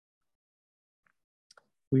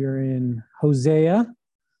We are in Hosea.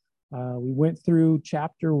 We went through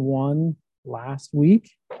chapter 1 last week.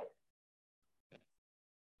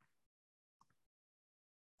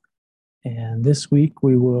 And this week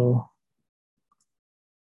we will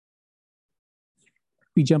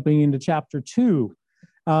be jumping into chapter 2.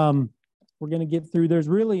 We're going to get through, there's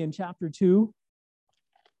really in chapter 2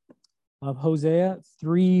 of Hosea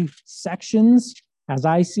 3 sections as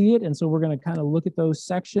I see it. And so we're going to kind of look at those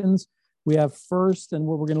sections. We have first, and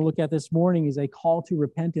what we're going to look at this morning is a call to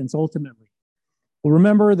repentance ultimately. We'll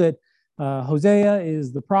remember that Hosea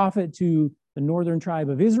is the prophet to the northern tribe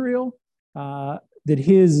of Israel, that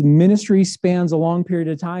his ministry spans a long period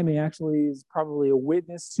of time. He actually is probably a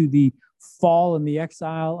witness to the fall and the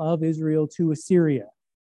exile of Israel to Assyria.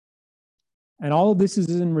 And all of this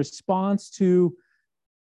is in response to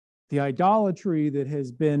the idolatry that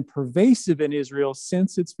has been pervasive in Israel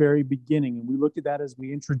since its very beginning. And we looked at that as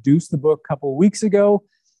we introduced the book a couple of weeks ago.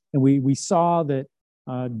 And we saw that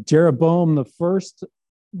Jeroboam the first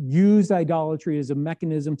used idolatry as a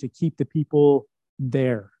mechanism to keep the people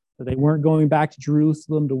there. So they weren't going back to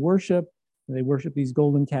Jerusalem to worship. They worshiped these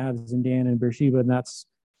golden calves in Dan and Beersheba, and that's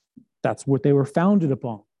what they were founded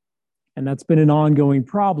upon. And that's been an ongoing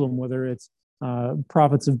problem, whether it's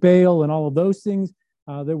prophets of Baal and all of those things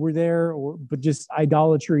that were there, but just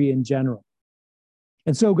idolatry in general.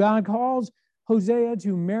 And so God calls Hosea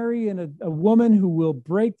to marry a woman who will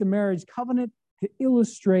break the marriage covenant to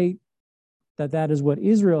illustrate that is what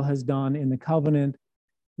Israel has done in the covenant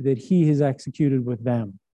that he has executed with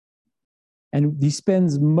them. And he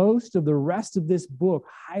spends most of the rest of this book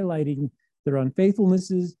highlighting their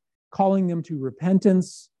unfaithfulnesses, calling them to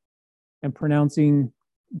repentance, and pronouncing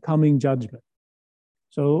coming judgment.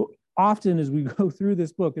 So often as we go through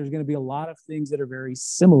this book, there's going to be a lot of things that are very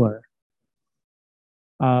similar.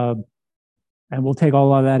 And we'll take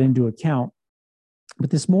all of that into account. But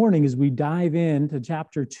this morning, as we dive into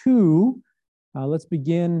chapter 2, let's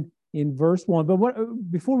begin in verse 1. But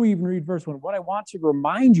before we even read verse 1, what I want to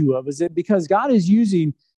remind you of is that because God is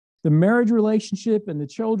using the marriage relationship and the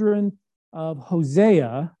children of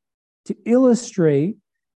Hosea to illustrate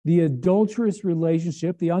the adulterous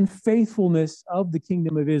relationship, the unfaithfulness of the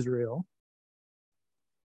kingdom of Israel,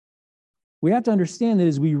 we have to understand that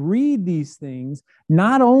as we read these things,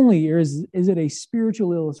 not only is it a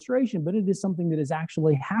spiritual illustration, but it is something that is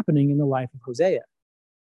actually happening in the life of Hosea.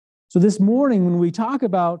 So this morning, when we talk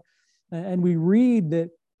about and we read that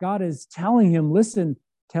God is telling him, listen,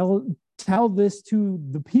 tell this to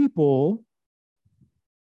the people,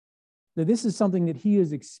 that this is something that he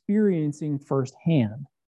is experiencing firsthand.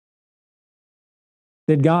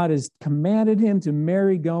 That God has commanded him to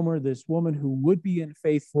marry Gomer, this woman who would be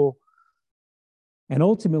unfaithful. And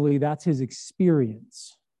ultimately, that's his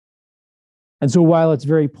experience. And so while it's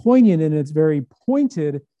very poignant and it's very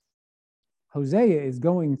pointed, Hosea is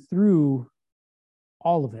going through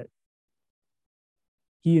all of it.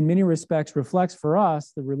 He, in many respects, reflects for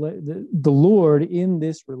us the Lord in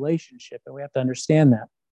this relationship, and we have to understand that.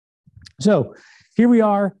 So here we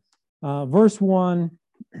are, verse 1,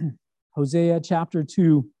 Hosea chapter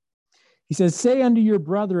 2. He says, "Say unto your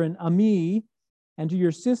brethren, Ami, and to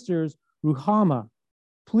your sisters, Ruhamah,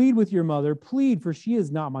 plead with your mother, plead, for she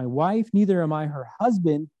is not my wife, neither am I her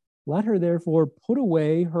husband. Let her therefore put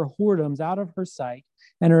away her whoredoms out of her sight,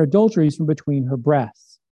 and her adulteries from between her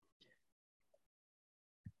breasts."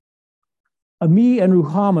 Ami and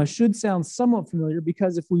Ruhamah should sound somewhat familiar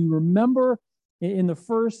because if we remember in the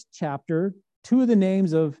first chapter, two of the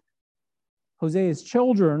names of Hosea's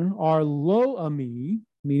children are Lo Ami,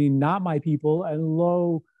 meaning not my people, and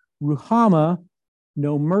Lo Ruhamah,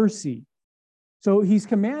 no mercy. So he's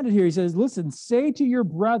commanded here, he says, listen, say to your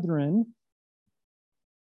brethren,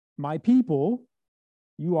 my people,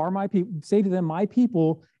 you are my people, say to them, my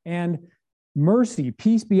people, and mercy,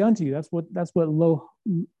 peace be unto you. That's what Lo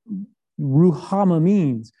Ruhamah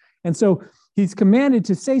means. And so he's commanded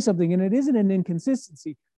to say something, and it isn't an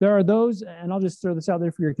inconsistency. There are those, and I'll just throw this out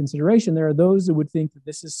there for your consideration, there are those that would think that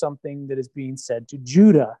this is something that is being said to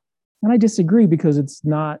Judah. And I disagree because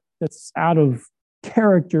that's out of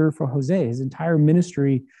character for Hosea. His entire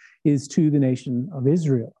ministry is to the nation of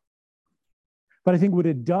Israel. But I think what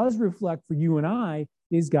it does reflect for you and I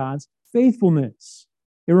is God's faithfulness.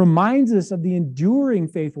 It reminds us of the enduring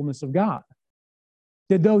faithfulness of God.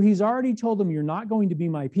 That though he's already told them, you're not going to be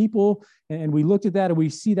my people, and we looked at that and we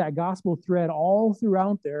see that gospel thread all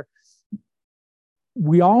throughout there,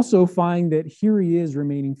 we also find that here he is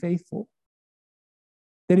remaining faithful.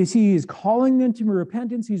 That is, he is calling them to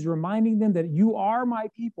repentance. He's reminding them that you are my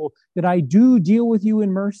people, that I do deal with you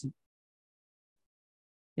in mercy.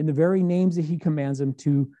 In the very names that he commands them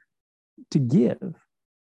to give.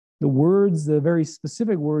 the words, the very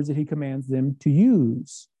specific words that he commands them to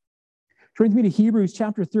use. Turn with me to Hebrews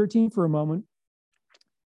chapter 13 for a moment.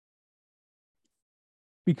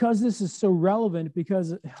 Because this is so relevant,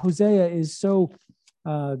 because Hosea is so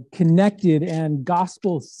connected and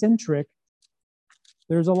gospel-centric,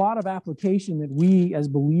 there's a lot of application that we as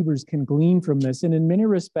believers can glean from this. And in many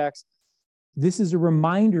respects, this is a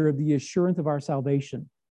reminder of the assurance of our salvation.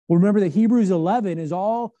 Well, remember that Hebrews 11 is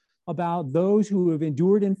all about those who have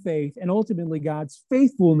endured in faith and ultimately God's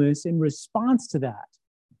faithfulness in response to that.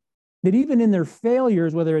 That even in their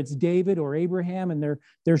failures, whether it's David or Abraham and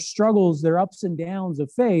their struggles, their ups and downs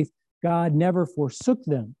of faith, God never forsook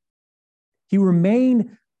them. He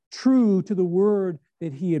remained true to the word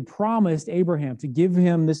that he had promised Abraham to give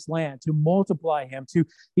him this land, to multiply him, to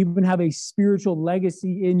even have a spiritual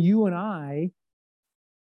legacy in you and I.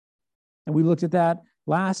 And we looked at that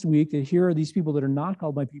last week, that here are these people that are not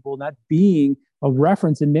called my people, not being a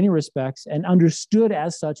reference in many respects and understood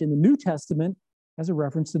as such in the New Testament as a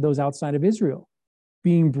reference to those outside of Israel,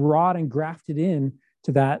 being brought and grafted in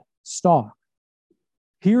to that stock.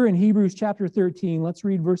 Here in Hebrews chapter 13, let's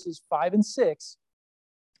read verses 5 and 6.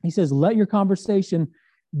 He says, let your conversation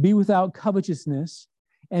be without covetousness,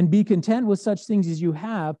 and be content with such things as you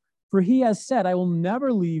have, for he has said, I will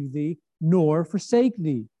never leave thee nor forsake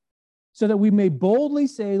thee, so that we may boldly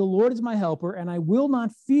say, the Lord is my helper, and I will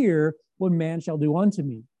not fear what man shall do unto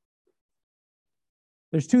me.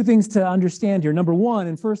 There's two things to understand here. Number one,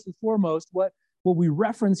 and first and foremost, what we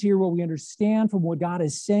reference here, what we understand from what God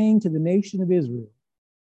is saying to the nation of Israel,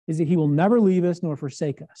 is that he will never leave us nor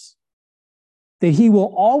forsake us. That he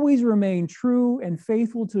will always remain true and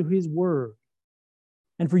faithful to his word.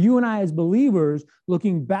 And for you and I as believers,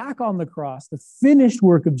 looking back on the cross, the finished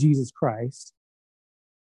work of Jesus Christ,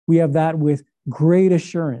 we have that with great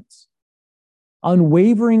assurance,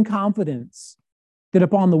 unwavering confidence, that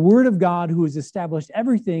upon the word of God, who has established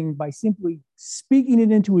everything by simply speaking it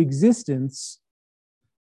into existence,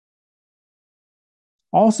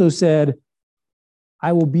 also said,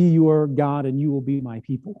 I will be your God and you will be my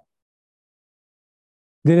people.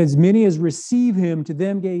 That as many as receive him, to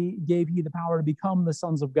them gave he the power to become the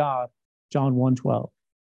sons of God, John 1:12.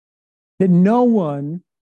 That no one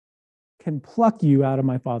can pluck you out of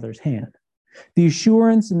my Father's hand. The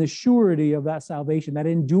assurance and the surety of that salvation, that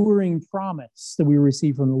enduring promise that we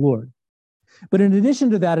receive from the Lord. But in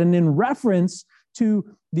addition to that, and in reference to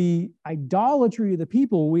the idolatry of the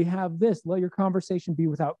people, we have this: let your conversation be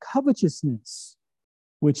without covetousness,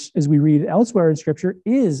 which, as we read elsewhere in Scripture,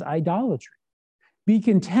 is idolatry. Be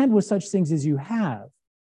content with such things as you have.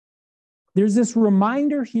 There's this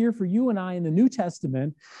reminder here for you and I in the New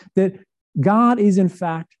Testament that God is in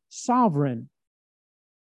fact sovereign,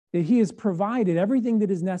 that he has provided everything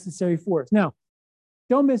that is necessary for us. Now,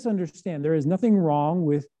 don't misunderstand. There is nothing wrong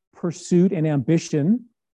with pursuit and ambition.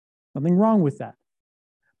 Nothing wrong with that.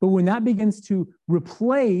 But when that begins to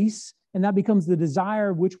replace, and that becomes the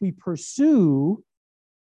desire which we pursue,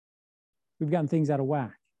 we've gotten things out of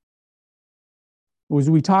whack. As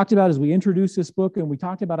we talked about, as we introduced this book and we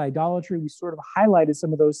talked about idolatry, we sort of highlighted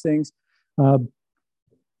some of those things.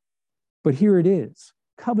 But here it is.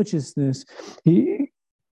 Covetousness.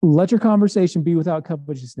 Let your conversation be without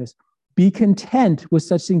covetousness. Be content with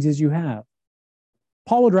such things as you have.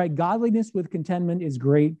 Paul would write, godliness with contentment is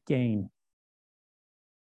great gain.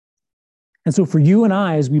 And so for you and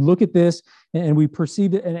I, as we look at this and we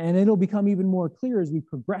perceive it, and it'll become even more clear as we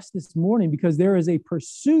progress this morning, because there is a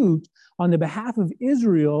pursuit on the behalf of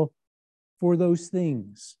Israel for those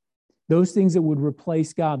things that would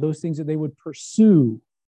replace God, those things that they would pursue,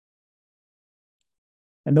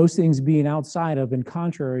 and those things being outside of and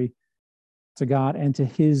contrary to God and to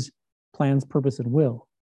his plans, purpose, and will.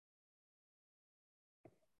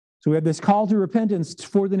 So we have this call to repentance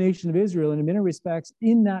for the nation of Israel. And in many respects,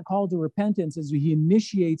 in that call to repentance, as he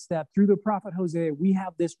initiates that through the prophet Hosea, we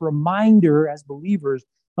have this reminder as believers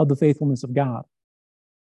of the faithfulness of God.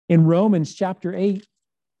 In Romans chapter 8,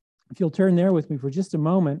 if you'll turn there with me for just a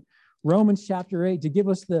moment, Romans chapter 8, to give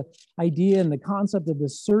us the idea and the concept of the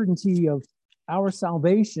certainty of our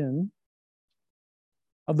salvation,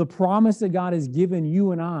 of the promise that God has given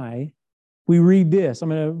you and I, we read this. I'm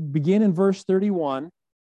going to begin in verse 31.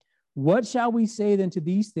 What shall we say then to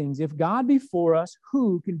these things? If God be for us,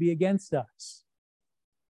 who can be against us?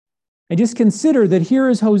 And just consider that here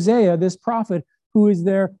is Hosea, this prophet, who is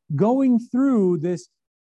there going through this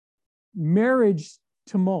marriage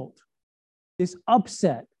tumult, this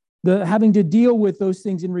upset, the having to deal with those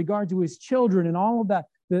things in regard to his children and all of that,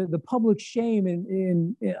 the public shame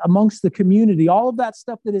in amongst the community, all of that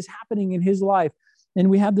stuff that is happening in his life. And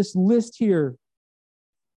we have this list here.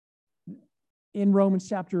 in Romans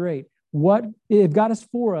chapter 8. What if God is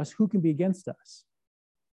for us, who can be against us?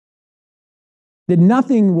 That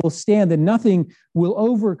nothing will stand, that nothing will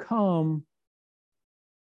overcome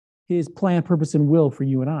his plan, purpose, and will for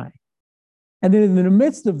you and I. And then in the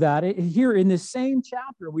midst of that, here in this same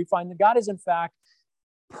chapter, we find that God is in fact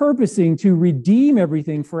purposing to redeem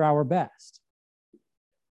everything for our best.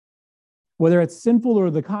 Whether it's sinful or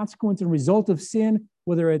the consequence and result of sin,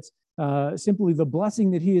 whether it's simply the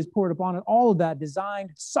blessing that he has poured upon it, all of that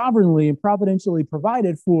designed sovereignly and providentially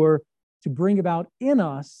provided for to bring about in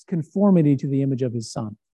us conformity to the image of his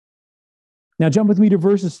Son. Now jump with me to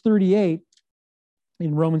verses 38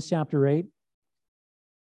 in Romans chapter 8.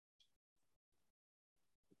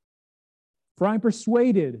 For I am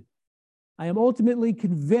persuaded, I am ultimately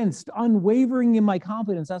convinced, unwavering in my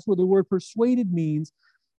confidence. That's what the word persuaded means,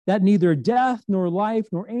 that neither death, nor life,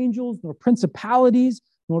 nor angels, nor principalities,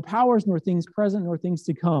 nor powers, nor things present, nor things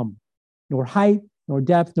to come, nor height, nor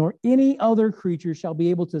depth, nor any other creature shall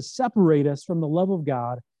be able to separate us from the love of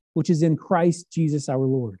God, which is in Christ Jesus our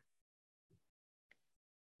Lord.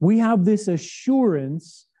 We have this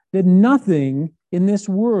assurance that nothing in this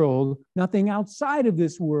world, nothing outside of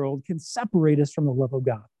this world can separate us from the love of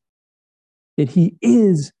God. That he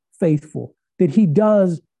is faithful, that he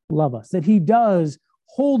does love us, that he does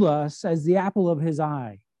hold us as the apple of his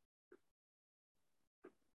eye.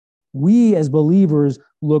 We as believers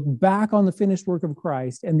look back on the finished work of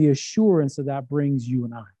Christ, and the assurance of that brings you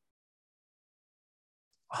and I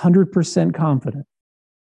 100% confident.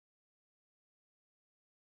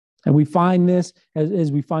 And we find this,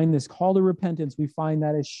 as we find this call to repentance, we find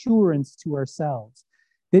that assurance to ourselves.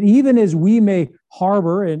 That even as we may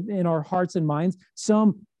harbor in our hearts and minds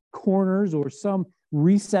some corners or some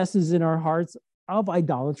recesses in our hearts of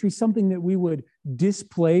idolatry, something that we would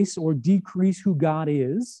displace or decrease who God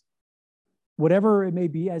is, whatever it may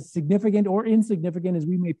be, as significant or insignificant as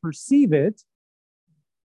we may perceive it,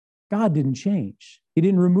 God didn't change. He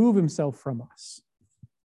didn't remove himself from us.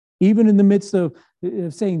 Even in the midst of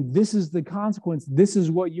saying, this is the consequence, this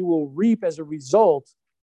is what you will reap as a result,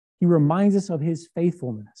 he reminds us of his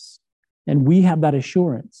faithfulness. And we have that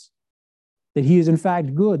assurance that he is in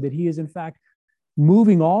fact good, that he is in fact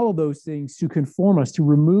moving all of those things to conform us, to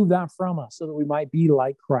remove that from us so that we might be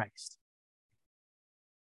like Christ.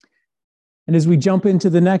 And as we jump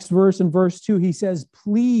into the next verse, in verse 2, he says,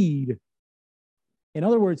 plead. In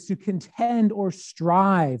other words, to contend or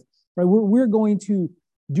strive. Right? We're going to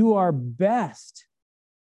do our best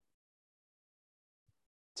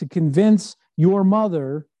to convince your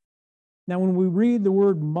mother. Now, when we read the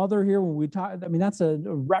word mother here, when we talk, I mean, that's a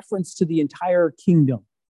reference to the entire kingdom.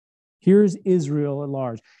 Here's Israel at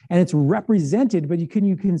large. And it's represented, but can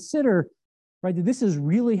you consider, right, that this is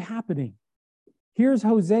really happening? Here's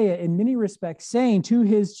Hosea in many respects saying to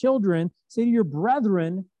his children, say to your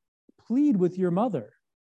brethren, plead with your mother.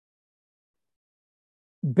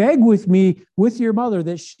 Beg with me, with your mother,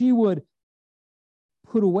 that she would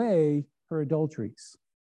put away her adulteries.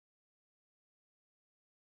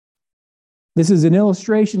 This is an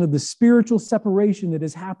illustration of the spiritual separation that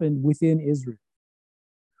has happened within Israel.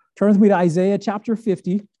 Turn with me to Isaiah chapter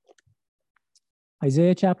 50.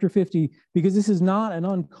 Isaiah chapter 50, because this is not an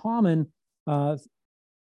uncommon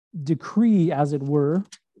decree, as it were.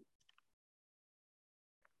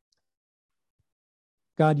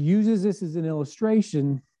 God uses this as an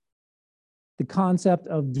illustration, the concept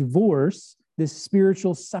of divorce, this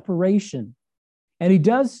spiritual separation. And he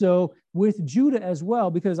does so with Judah as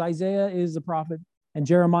well, because Isaiah is a prophet and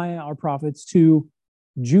Jeremiah are prophets to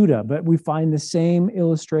Judah. But we find the same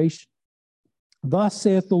illustration. Thus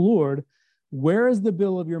saith the Lord, where is the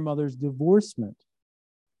bill of your mother's divorcement?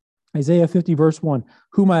 Isaiah 50, verse 1,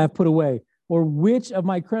 whom I have put away, or which of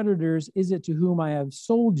my creditors is it to whom I have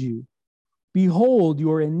sold you? Behold,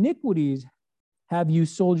 your iniquities have you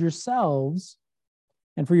sold yourselves,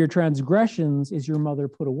 and for your transgressions is your mother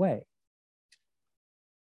put away.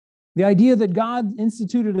 The idea that God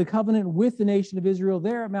instituted a covenant with the nation of Israel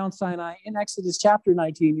there at Mount Sinai in Exodus chapter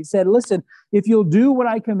 19, he said, listen, if you'll do what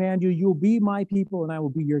I command you, you'll be my people and I will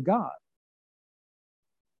be your God.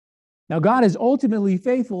 Now, God is ultimately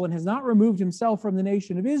faithful and has not removed himself from the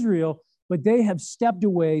nation of Israel, but they have stepped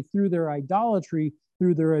away through their idolatry,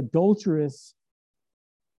 through their adulterous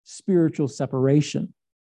spiritual separation.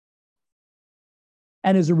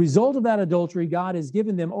 And as a result of that adultery, God has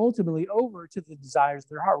given them ultimately over to the desires of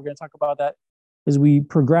their heart. We're going to talk about that as we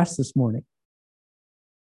progress this morning.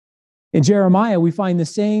 In Jeremiah, we find the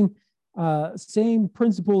same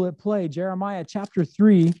principle at play. Jeremiah chapter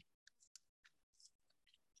 3,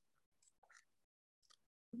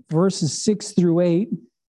 verses 6 through 8.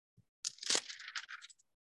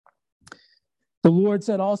 The Lord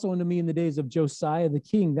said also unto me in the days of Josiah the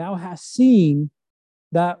king, thou hast seen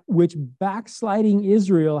that which backsliding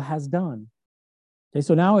Israel has done. Okay,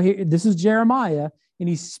 so now this is Jeremiah, and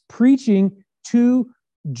he's preaching to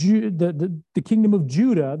the kingdom of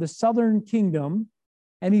Judah, the southern kingdom,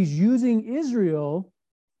 and he's using Israel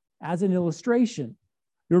as an illustration.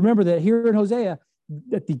 You remember that here in Hosea,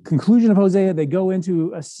 at the conclusion of Hosea, they go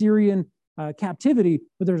into Assyrian captivity,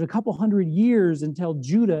 but there's a couple hundred years until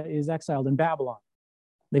Judah is exiled in Babylon.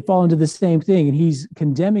 They fall into the same thing, and he's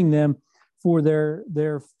condemning them for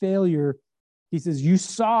their failure. He says, you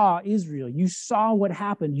saw Israel, you saw what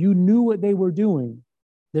happened, you knew what they were doing.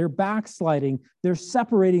 They're backsliding, they're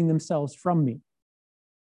separating themselves from me.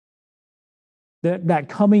 That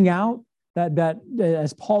coming out, that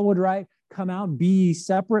as Paul would write, come out, be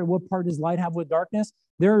separate. What part does light have with darkness?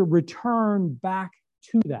 Their return back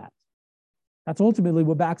to that. That's ultimately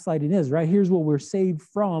what backsliding is, right? Here's what we're saved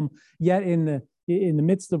from, yet in the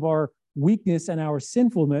midst of our weakness and our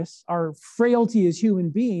sinfulness, our frailty as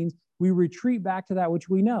human beings, we retreat back to that which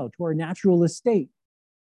we know, to our natural estate,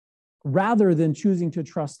 rather than choosing to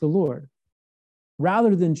trust the Lord,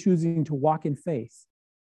 rather than choosing to walk in faith.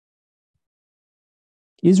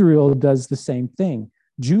 Israel does the same thing.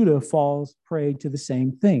 Judah falls prey to the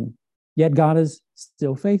same thing, yet God is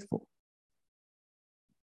still faithful.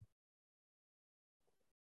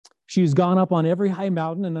 She has gone up on every high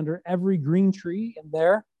mountain and under every green tree, and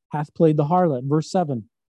there hath played the harlot. Verse 7.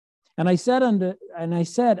 And I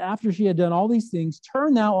said, after she had done all these things,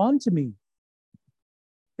 turn thou unto me.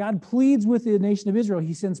 God pleads with the nation of Israel.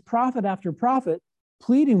 He sends prophet after prophet,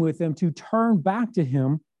 pleading with them to turn back to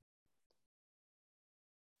him,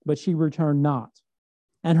 but she returned not.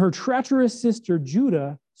 And her treacherous sister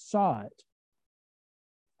Judah saw it.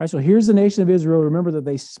 All right, so here's the nation of Israel. Remember that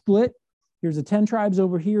they split. Here's the 10 tribes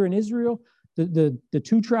over here in Israel. The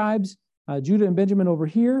two tribes, Judah and Benjamin over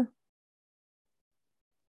here.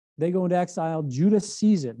 They go into exile. Judah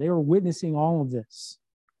sees it. They were witnessing all of this.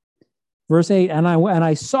 Verse 8, and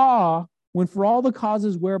I saw when for all the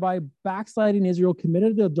causes whereby backsliding Israel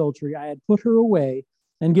committed adultery, I had put her away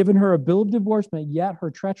and given her a bill of divorcement, yet her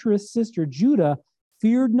treacherous sister Judah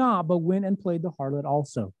feared not, but went and played the harlot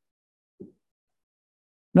also.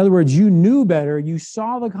 In other words, you knew better. You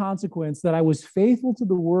saw the consequence that I was faithful to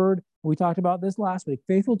the word. We talked about this last week.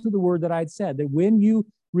 Faithful to the word that I'd said, that when you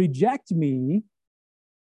reject me,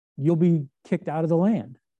 you'll be kicked out of the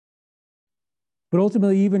land. But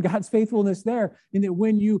ultimately, even God's faithfulness there, in that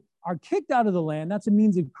when you are kicked out of the land, that's a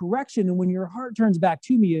means of correction. And when your heart turns back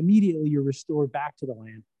to me, immediately you're restored back to the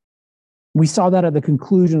land. We saw that at the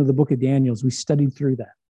conclusion of the book of Daniel. We studied through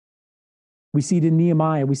that. We see it in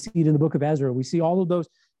Nehemiah. We see it in the book of Ezra. We see all of those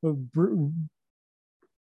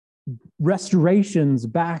restorations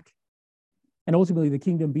back, and ultimately the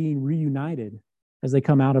kingdom being reunited as they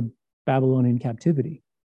come out of Babylonian captivity.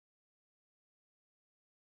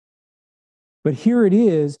 But here it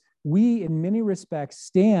is, we in many respects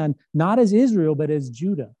stand not as Israel, but as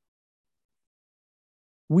Judah.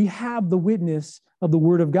 We have the witness of the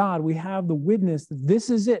word of God. We have the witness that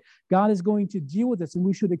this is it. God is going to deal with us, and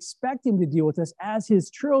we should expect him to deal with us as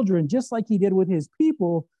his children, just like he did with his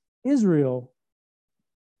people, Israel.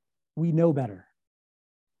 We know better.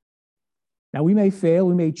 Now, we may fail.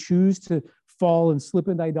 We may choose to fall and slip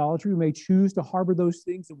into idolatry. We may choose to harbor those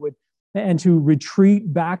things and to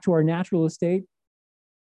retreat back to our natural estate.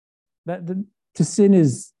 To sin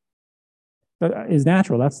is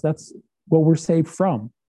natural. That's what we're saved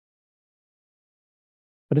from.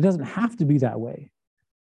 But it doesn't have to be that way.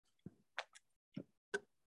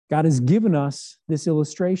 God has given us this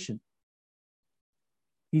illustration.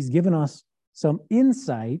 He's given us some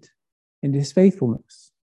insight into his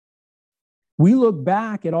faithfulness. We look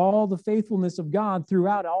back at all the faithfulness of God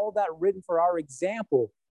throughout, all that written for our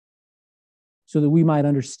example, so that we might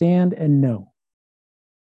understand and know.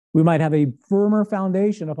 We might have a firmer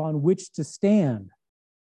foundation upon which to stand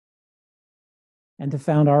and to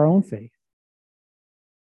found our own faith.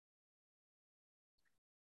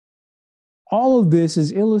 All of this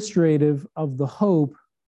is illustrative of the hope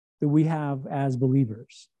that we have as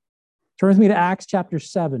believers. Turn with me to Acts chapter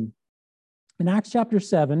 7. In Acts chapter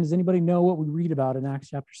 7, does anybody know what we read about in Acts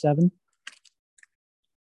chapter 7?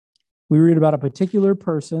 We read about a particular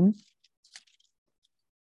person.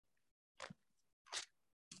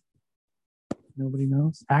 Nobody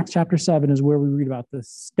knows? Acts chapter 7 is where we read about the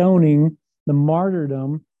stoning, the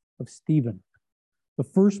martyrdom of Stephen, the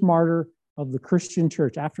first martyr of the Christian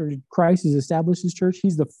church. After Christ has established his church,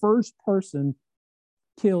 he's the first person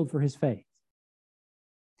killed for his faith.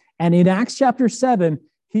 And in Acts chapter 7,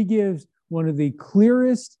 he gives one of the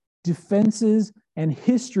clearest defenses and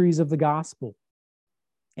histories of the gospel.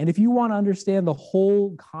 And if you want to understand the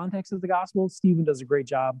whole context of the gospel, Stephen does a great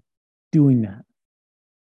job doing that.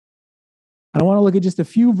 I want to look at just a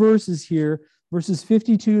few verses here, verses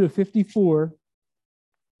 52 to 54,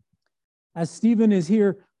 as Stephen is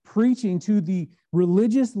here preaching to the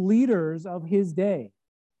religious leaders of his day.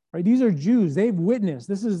 Right? These are Jews. They've witnessed.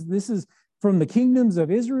 This is from the kingdoms of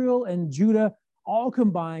Israel and Judah, all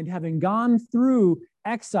combined, having gone through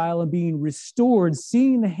exile and being restored,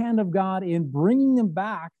 seeing the hand of God in bringing them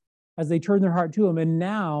back as they turn their heart to him, and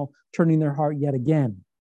now turning their heart yet again,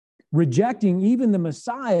 rejecting even the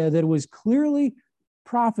Messiah that was clearly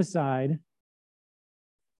prophesied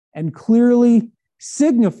and clearly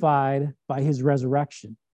signified by his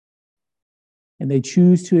resurrection. And they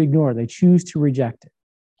choose to ignore, they choose to reject it.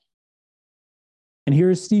 And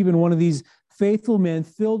here's Stephen, one of these faithful men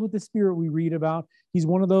filled with the Spirit we read about. He's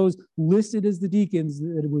one of those listed as the deacons.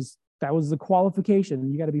 That was the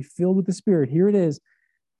qualification. You got to be filled with the Spirit. Here it is.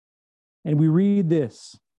 And we read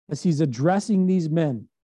this as he's addressing these men.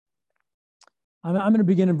 I'm going to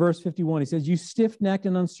begin in verse 51. He says, "You stiff-necked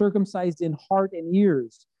and uncircumcised in heart and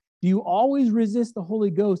ears, do you always resist the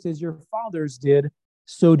Holy Ghost as your fathers did?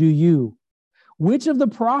 So do you. Which of the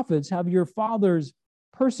prophets have not your fathers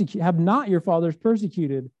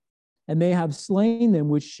persecuted? And they have slain them,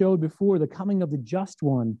 which showed before the coming of the just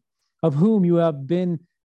one, of whom you have been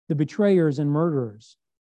the betrayers and murderers."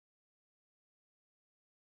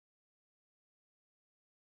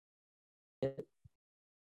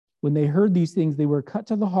 When they heard these things, they were cut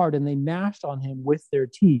to the heart, and they gnashed on him with their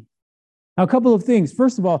teeth. Now, a couple of things.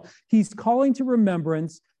 First of all, he's calling to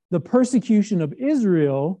remembrance the persecution of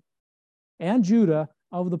Israel and Judah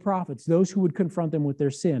of the prophets, those who would confront them with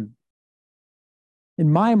their sin.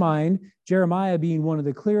 In my mind, Jeremiah being one of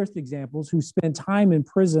the clearest examples, who spent time in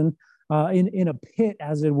prison, in a pit,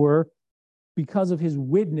 as it were, because of his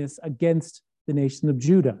witness against the nation of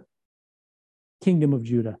Judah, kingdom of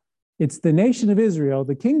Judah. It's the nation of Israel,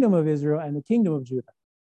 the kingdom of Israel, and the kingdom of Judah.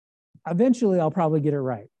 Eventually, I'll probably get it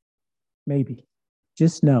right. Maybe.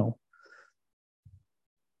 Just no.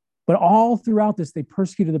 But all throughout this, they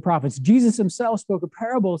persecuted the prophets. Jesus himself spoke a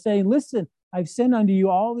parable saying, "Listen, I've sent unto you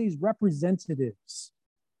all these representatives.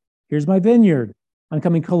 Here's my vineyard. I'm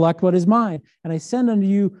coming to collect what is mine. And I send unto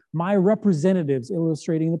you my representatives,"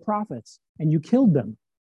 illustrating the prophets. "And you killed them."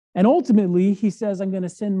 And ultimately, he says, "I'm going to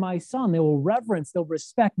send my son." They will reverence, they'll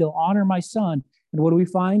respect, they'll honor my son. And what do we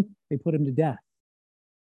find? They put him to death.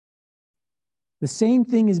 The same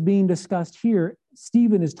thing is being discussed here.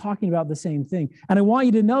 Stephen is talking about the same thing. And I want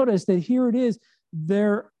you to notice that here it is.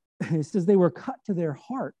 It says they were cut to their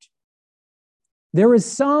heart. There is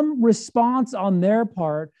some response on their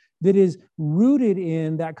part that is rooted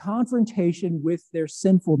in that confrontation with their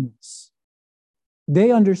sinfulness.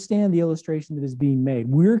 They understand the illustration that is being made.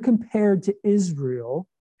 We're compared to Israel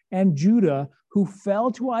and Judah, who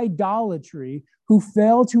fell to idolatry, who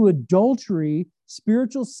fell to adultery,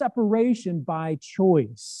 spiritual separation by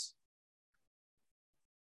choice.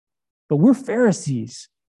 But we're Pharisees.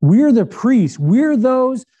 We're the priests. We're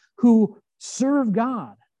those who serve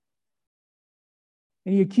God.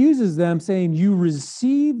 And he accuses them, saying, "You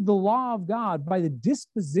received the law of God by the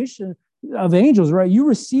disposition of angels," right? You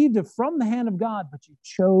received it from the hand of God, but you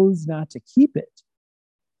chose not to keep it.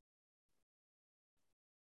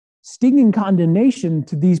 Stinging condemnation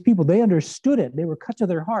to these people. They understood it. They were cut to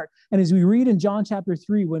their heart. And as we read in John chapter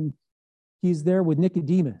 3, when he's there with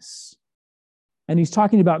Nicodemus, and he's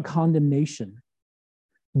talking about condemnation,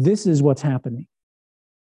 this is what's happening.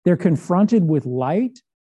 They're confronted with light,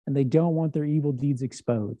 and they don't want their evil deeds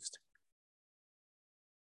exposed.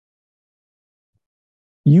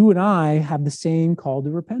 You and I have the same call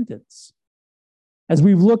to repentance. As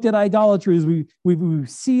we've looked at idolatry, as we've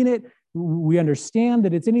seen it, we understand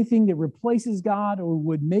that it's anything that replaces God or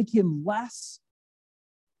would make him less.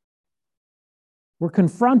 We're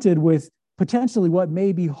confronted with potentially what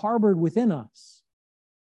may be harbored within us.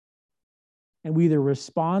 And we either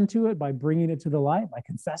respond to it by bringing it to the light, by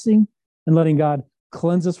confessing and letting God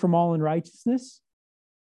cleanse us from all unrighteousness,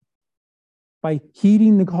 by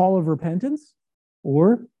heeding the call of repentance,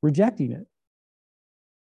 or rejecting it.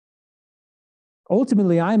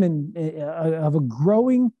 Ultimately, I'm of a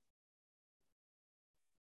growing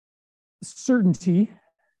certainty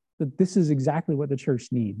that this is exactly what the church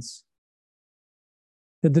needs.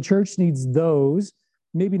 That the church needs those,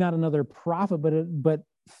 maybe not another prophet, but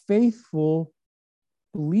faithful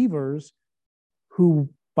believers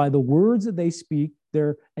who, by the words that they speak,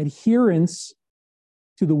 their adherence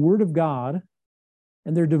to the word of God,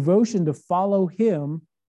 and their devotion to follow him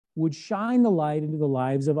would shine the light into the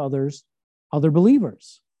lives of other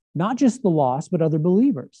believers. Not just the lost, but other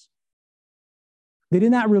believers. That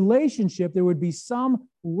in that relationship, there would be some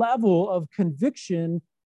level of conviction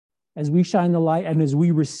as we shine the light and as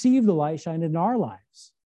we receive the light shine in our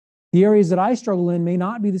lives. The areas that I struggle in may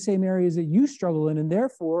not be the same areas that you struggle in, and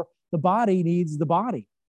therefore the body needs the body.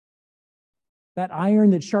 That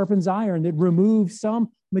iron that sharpens iron, that removes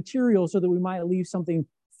some material so that we might leave something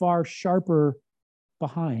far sharper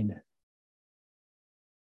behind.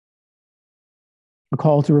 A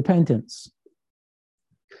call to repentance.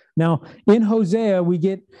 Now, in Hosea,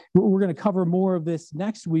 we're going to cover more of this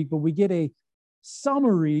next week, but we get a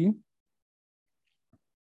summary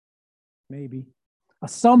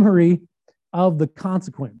of the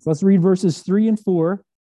consequence. Let's read verses 3 and 4,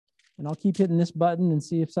 and I'll keep hitting this button and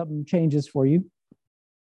see if something changes for you.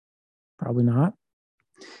 Probably not.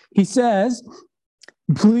 He says,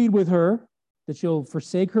 plead with her that she'll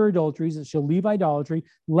forsake her adulteries, that she'll leave idolatry,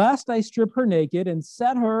 lest I strip her naked and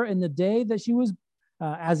set her in the day that she was,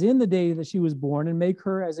 as in the day that she was born, and make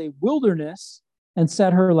her as a wilderness and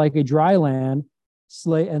set her like a dry land,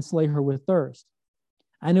 slay her with thirst.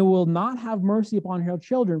 And it will not have mercy upon her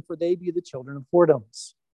children, for they be the children of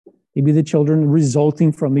whoredoms. They be the children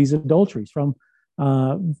resulting from these adulteries, from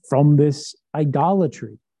this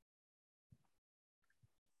idolatry.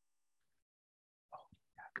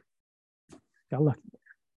 Got lucky.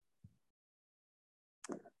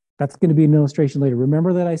 That's going to be an illustration later.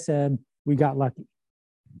 Remember that I said we got lucky.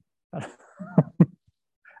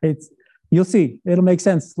 You'll see. It'll make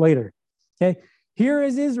sense later. Okay. Here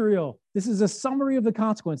is Israel. This is a summary of the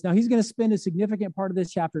consequence. Now, he's going to spend a significant part of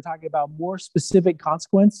this chapter talking about more specific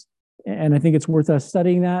consequence, and I think it's worth us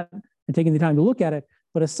studying that and taking the time to look at it.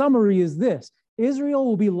 But a summary is this. Israel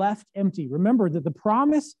will be left empty. Remember that the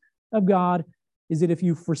promise of God is that if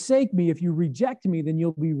you forsake me, if you reject me, then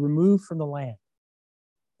you'll be removed from the land.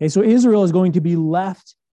 Okay, so Israel is going to be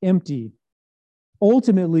left empty.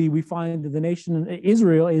 Ultimately, we find that the nation of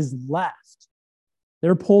Israel is left.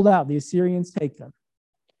 They're pulled out. The Assyrians take them.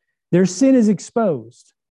 Their sin is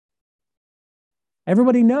exposed.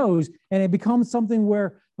 Everybody knows, and it becomes something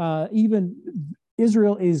where even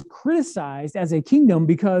Israel is criticized as a kingdom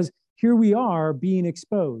because here we are being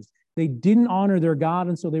exposed. They didn't honor their God,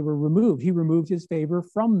 and so they were removed. He removed his favor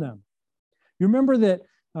from them. You remember that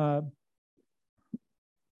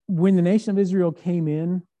when the nation of Israel came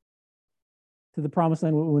in to the promised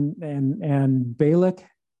land, and Balak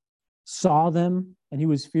saw them, and he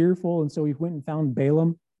was fearful, and so he went and found Balaam,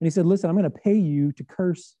 and he said, listen, I'm going to pay you to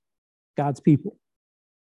curse God's people.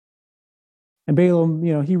 And Balaam,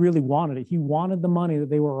 he really wanted it. He wanted the money that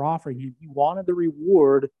they were offering. He wanted the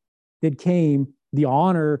reward that came, the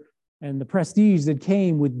honor and the prestige that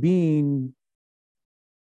came with being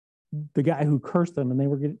the guy who cursed them, and they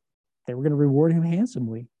were going to reward him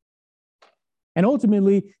handsomely. And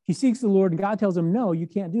ultimately, he seeks the Lord, and God tells him, no, you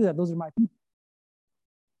can't do that. Those are my people.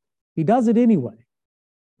 He does it anyway.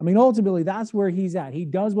 I mean, ultimately, that's where he's at. He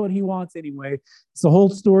does what he wants anyway. It's the whole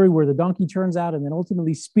story where the donkey turns out and then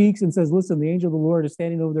ultimately speaks and says, listen, the angel of the Lord is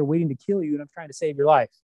standing over there waiting to kill you, and I'm trying to save your life.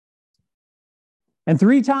 And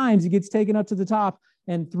 3 times he gets taken up to the top,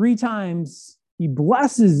 and 3 times he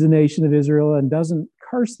blesses the nation of Israel and doesn't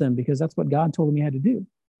curse them because that's what God told him he had to do.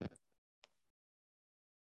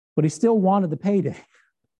 But he still wanted the payday.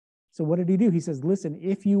 So what did he do? He says, listen,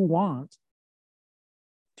 if you want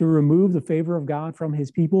to remove the favor of God from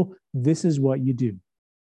his people, this is what you do.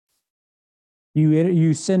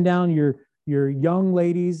 You send down your young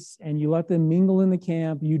ladies and you let them mingle in the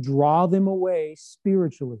camp. You draw them away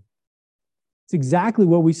spiritually. It's exactly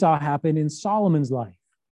what we saw happen in Solomon's life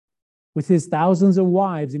with his thousands of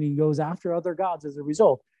wives, and he goes after other gods as a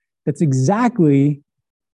result. That's exactly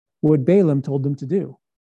what Balaam told them to do.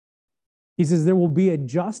 He says there will be a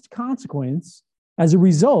just consequence as a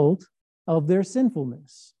result of their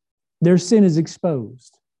sinfulness. Their sin is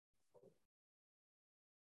exposed.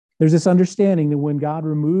 There's this understanding that when God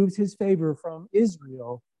removes his favor from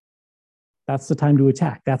Israel, that's the time to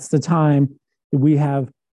attack. That's the time that we have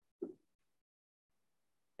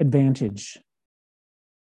advantage.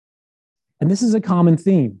 And this is a common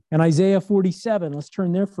theme. In Isaiah 47, let's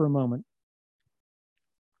turn there for a moment.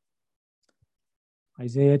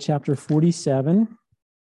 Isaiah chapter 47.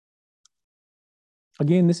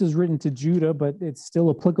 Again, this is written to Judah, but it's still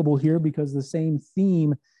applicable here because the same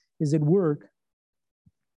theme is at work.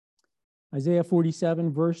 Isaiah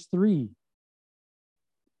 47, verse 3.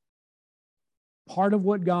 Part of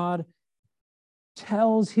what God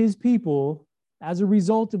tells his people as a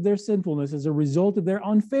result of their sinfulness, as a result of their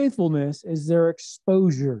unfaithfulness, is their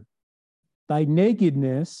exposure. Thy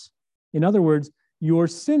nakedness, in other words, your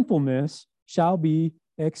sinfulness shall be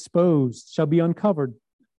exposed, shall be uncovered.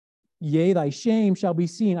 Yea, thy shame shall be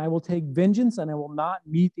seen. I will take vengeance, and I will not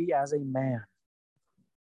meet thee as a man.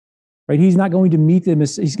 Right? He's not going to meet them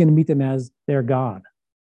as, he's going to meet them as their God.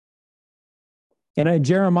 And in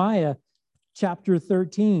Jeremiah chapter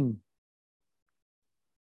 13,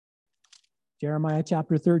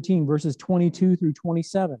 verses 22 through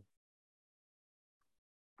 27.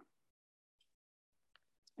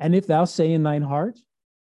 And if thou say in thine heart,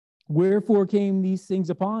 wherefore came these things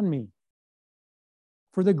upon me?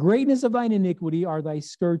 For the greatness of thine iniquity are thy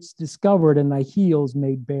skirts discovered, and thy heels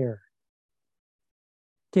made bare.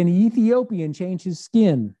 Can the Ethiopian change his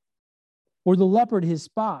skin, or the leopard his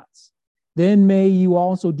spots? Then may you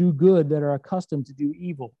also do good that are accustomed to do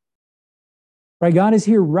evil. Right? God is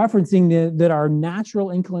here referencing that our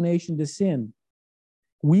natural inclination to sin.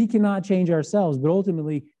 We cannot change ourselves, but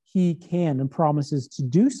ultimately he can and promises to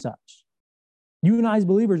do such. You and I as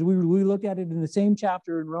believers, we look at it in the same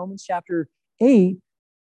chapter in Romans chapter 8,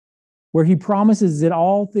 where he promises that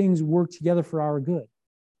all things work together for our good.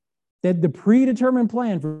 That the predetermined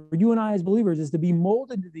plan for you and I as believers is to be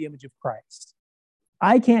molded to the image of Christ.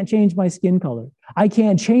 I can't change my skin color. I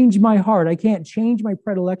can't change my heart. I can't change my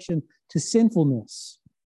predilection to sinfulness.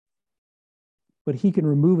 But he can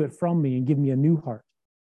remove it from me and give me a new heart.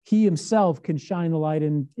 He himself can shine the light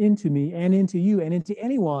into me and into you and into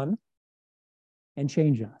anyone and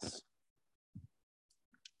change us.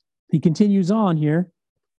 He continues on here.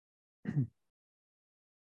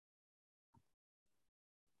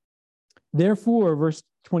 Therefore, verse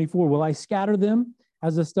 24, will I scatter them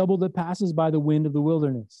as the stubble that passes by the wind of the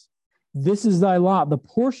wilderness? This is thy lot, the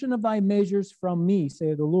portion of thy measures from me,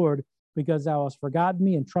 saith the Lord, because thou hast forgotten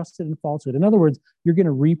me and trusted in falsehood. In other words, you're going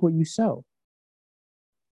to reap what you sow.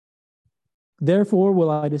 Therefore will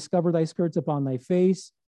I discover thy skirts upon thy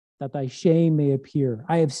face, that thy shame may appear.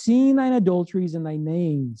 I have seen thine adulteries and thy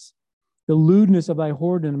names, the lewdness of thy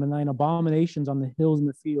whoredom and thine abominations on the hills and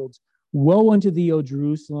the fields. Woe unto thee, O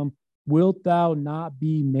Jerusalem! Wilt thou not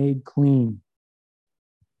be made clean?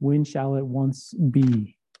 When shall it once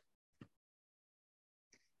be?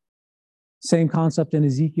 Same concept in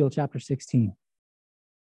Ezekiel chapter 16.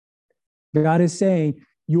 God is saying,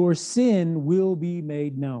 your sin will be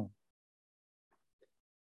made known.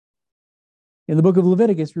 In the book of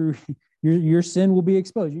Leviticus, your sin will be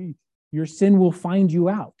exposed. Your sin will find you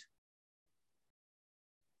out.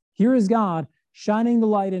 Here is God shining the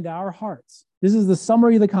light into our hearts. This is the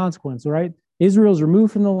summary of the consequence, right? Israel is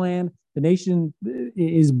removed from the land. The nation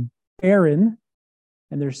is barren,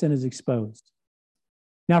 and their sin is exposed.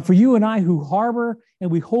 Now, for you and I who harbor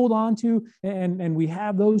and we hold on to, and we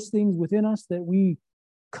have those things within us that we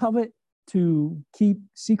covet to keep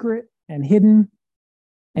secret and hidden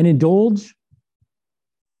and indulge,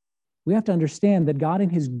 we have to understand that God, in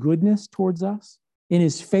his goodness towards us, in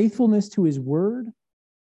his faithfulness to his word,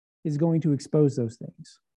 is going to expose those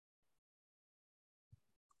things.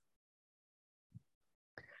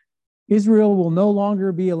 Israel will no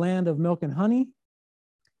longer be a land of milk and honey.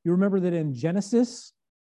 You remember that in Genesis,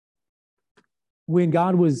 when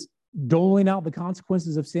God was doling out the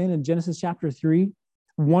consequences of sin in Genesis chapter 3,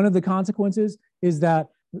 one of the consequences is that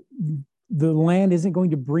the land isn't going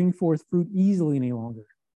to bring forth fruit easily any longer.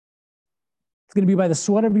 It's going to be by the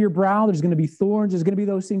sweat of your brow. There's going to be thorns. There's going to be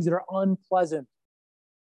those things that are unpleasant.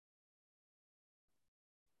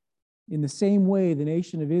 In the same way, the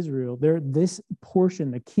nation of Israel, this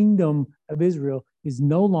portion, the kingdom of Israel, is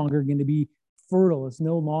no longer going to be fertile. It's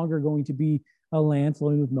no longer going to be a land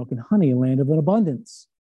flowing with milk and honey, a land of an abundance.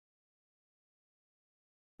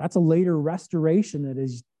 That's a later restoration that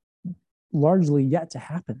is largely yet to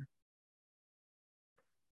happen.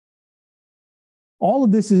 All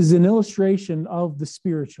of this is an illustration of the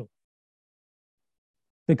spiritual.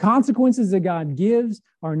 The consequences that God gives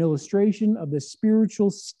are an illustration of the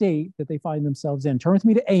spiritual state that they find themselves in. Turn with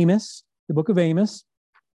me to Amos, the book of Amos.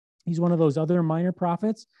 He's one of those other minor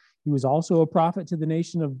prophets. He was also a prophet to the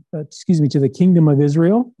nation of, to the kingdom of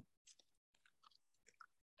Israel.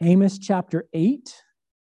 Amos chapter 8.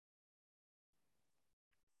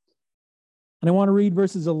 And I want to read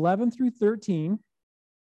verses 11 through 13.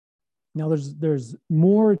 Now, there's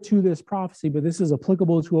more to this prophecy, but this is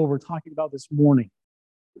applicable to what we're talking about this morning.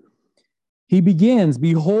 He begins,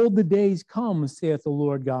 behold, the days come, saith the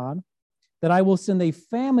Lord God, that I will send a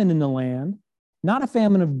famine in the land, not a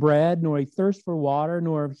famine of bread, nor a thirst for water,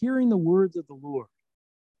 nor of hearing the words of the Lord.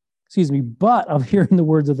 But of hearing the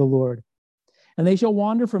words of the Lord. And they shall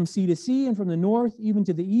wander from sea to sea, and from the north even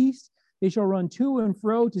to the east. They shall run to and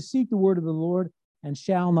fro to seek the word of the Lord, and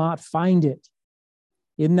shall not find it.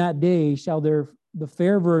 In that day shall the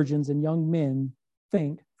fair virgins and young men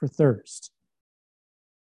faint for thirst.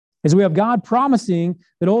 As we have God promising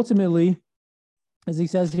that ultimately, as he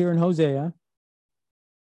says here in Hosea,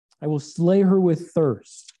 I will slay her with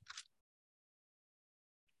thirst.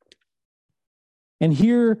 And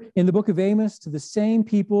here in the book of Amos, to the same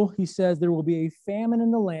people, he says there will be a famine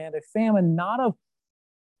in the land, a famine not of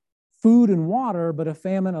food and water, but a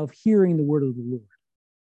famine of hearing the word of the Lord.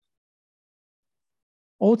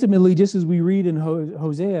 Ultimately, just as we read in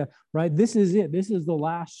Hosea, right, this is it. This is the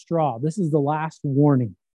last straw. This is the last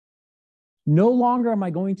warning. No longer am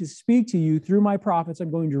I going to speak to you through my prophets.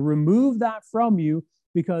 I'm going to remove that from you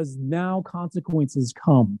because now consequences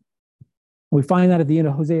come. We find that at the end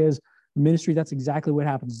of Hosea's ministry, that's exactly what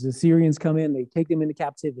happens. The Assyrians come in, they take them into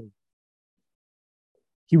captivity.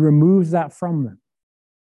 He removes that from them.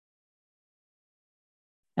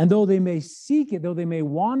 And though they may seek it, though they may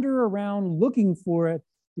wander around looking for it,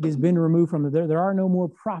 it has been removed from them. There are no more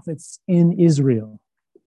prophets in Israel.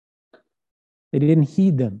 They didn't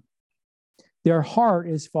heed them. Their heart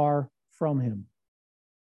is far from him.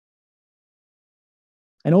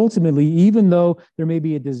 And ultimately, even though there may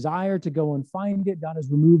be a desire to go and find it, God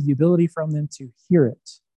has removed the ability from them to hear it.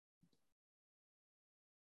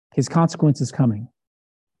 His consequence is coming.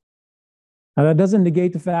 Now, that doesn't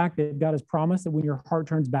negate the fact that God has promised that when your heart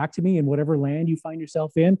turns back to me in whatever land you find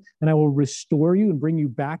yourself in, and I will restore you and bring you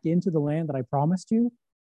back into the land that I promised you.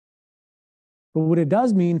 But what it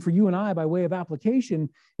does mean for you and I, by way of application,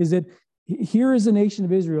 is that here is the nation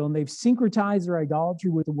of Israel, and they've syncretized their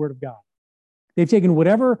idolatry with the word of God. They've taken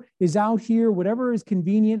whatever is out here, whatever is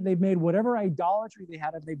convenient, they've made whatever idolatry they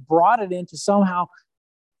had, and they brought it in to somehow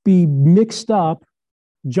be mixed up,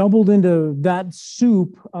 jumbled into that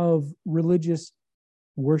soup of religious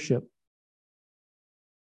worship.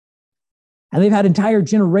 And they've had entire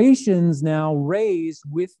generations now raised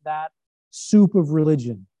with that soup of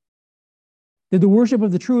religion. That the worship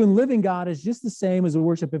of the true and living God is just the same as the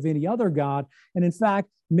worship of any other God, and in fact,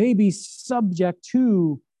 may be subject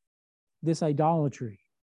to this idolatry.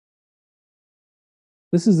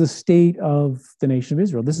 This is the state of the nation of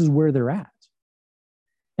Israel. This is where they're at.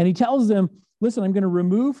 And he tells them, listen, I'm going to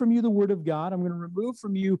remove from you the word of God. I'm going to remove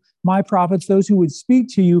from you my prophets, those who would speak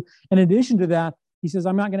to you. And in addition to that, he says,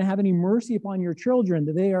 I'm not going to have any mercy upon your children,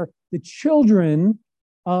 that they are the children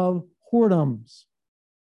of whoredoms.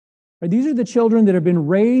 Right? These are the children that have been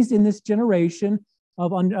raised in this generation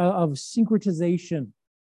of syncretization,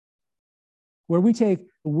 where we take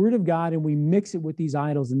the word of God and we mix it with these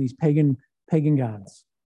idols and these pagan gods,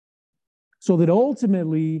 so that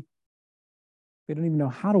ultimately they don't even know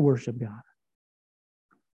how to worship God.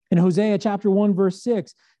 In Hosea chapter 1, verse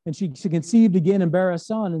 6, and she conceived again and bare a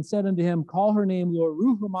son and said unto him, call her name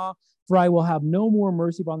Lo-ruhamah, for I will have no more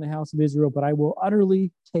mercy upon the house of Israel, but I will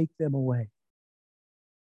utterly take them away.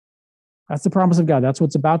 That's the promise of God. That's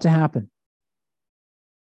what's about to happen.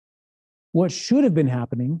 What should have been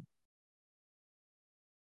happening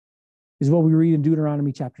is what we read in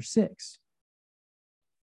Deuteronomy chapter 6.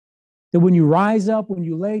 That when you rise up, when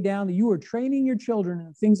you lay down, that you are training your children in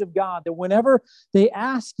the things of God, that whenever they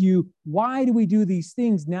ask you, why do we do these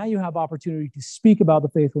things? Now you have opportunity to speak about the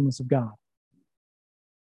faithfulness of God.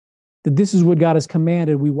 That this is what God has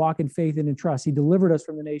commanded. We walk in faith and in trust. He delivered us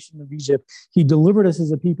from the nation of Egypt. He delivered us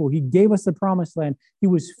as a people. He gave us the promised land. He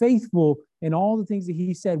was faithful in all the things that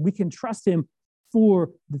he said. We can trust him for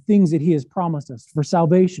the things that he has promised us, for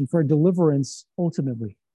salvation, for deliverance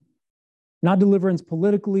ultimately. Not deliverance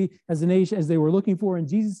politically as a nation, as they were looking for in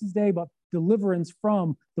Jesus' day, but deliverance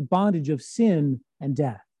from the bondage of sin and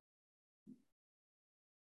death.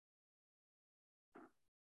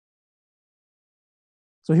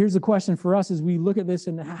 So here's the question for us as we look at this,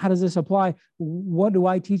 and how does this apply? What do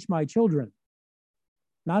I teach my children?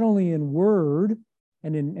 Not only in word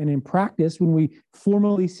and in practice, when we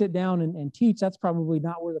formally sit down and teach, that's probably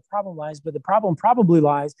not where the problem lies, but the problem probably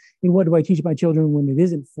lies in what do I teach my children when it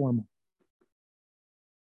isn't formal?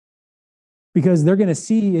 Because they're going to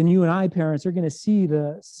see, and you and I, parents, are going to see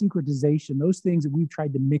the syncretization, those things that we've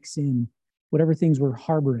tried to mix in, whatever things we're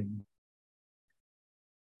harboring.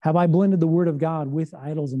 Have I blended the word of God with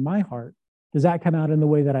idols in my heart? Does that come out in the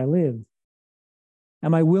way that I live?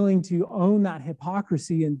 Am I willing to own that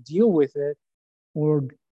hypocrisy and deal with it, or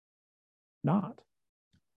not?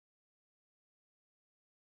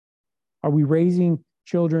 Are we raising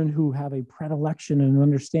children who have a predilection and an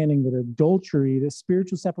understanding that adultery, the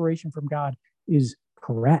spiritual separation from God, is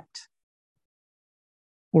correct?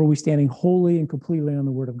 Or are we standing wholly and completely on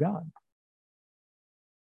the word of God?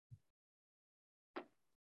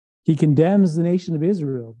 He condemns the nation of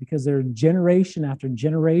Israel because they're generation after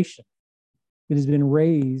generation that has been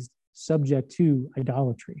raised subject to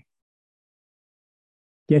idolatry.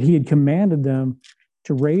 Yet he had commanded them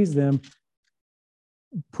to raise them.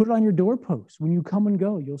 Put it on your doorpost. When you come and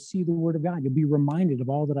go, you'll see the word of God. You'll be reminded of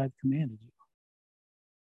all that I've commanded you.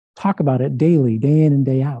 Talk about it daily, day in and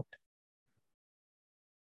day out.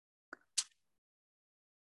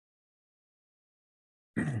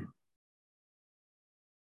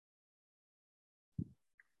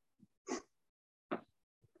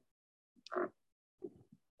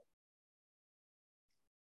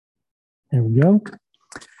 There we go.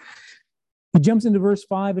 He jumps into verse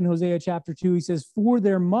 5 in Hosea chapter 2. He says, for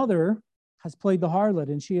their mother has played the harlot,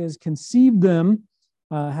 and she has conceived them,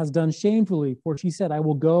 has done shamefully. For she said, I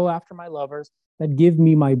will go after my lovers that give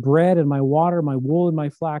me my bread and my water, my wool and my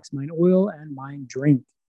flax, mine oil and mine drink.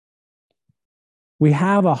 We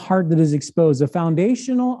have a heart that is exposed, a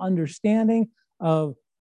foundational understanding of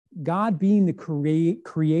God being the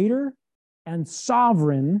creator and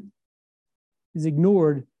sovereign is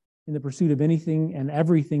ignored in the pursuit of anything and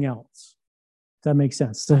everything else. Does that make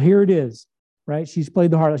sense? So here it is, right? She's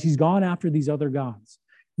played the harlot. She's gone after these other gods.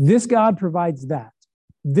 This God provides that.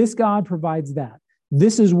 This God provides that.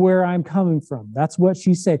 This is where I'm coming from. That's what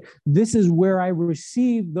she said. This is where I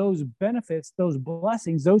receive those benefits, those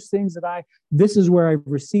blessings, those things this is where I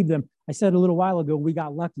received them. I said a little while ago, we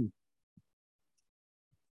got lucky.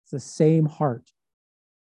 It's the same heart.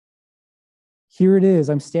 Here it is.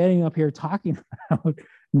 I'm standing up here talking about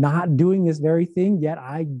not doing this very thing, yet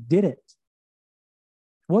I did it.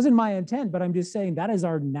 It wasn't my intent, but I'm just saying that is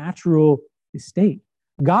our natural estate.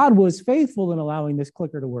 God was faithful in allowing this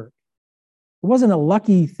clicker to work. It wasn't a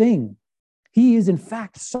lucky thing. He is, in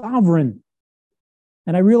fact, sovereign.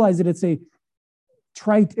 And I realize that it's a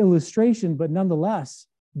trite illustration, but nonetheless,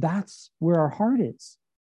 that's where our heart is.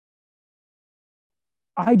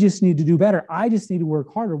 I just need to do better. I just need to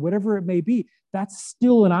work harder, whatever it may be. That's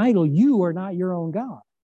still an idol. You are not your own God.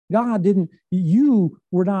 You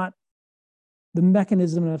were not the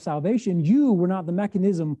mechanism of salvation. You were not the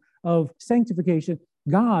mechanism of sanctification.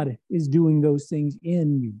 God is doing those things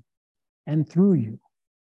in you and through you.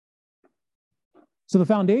 So the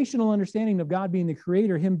foundational understanding of God being the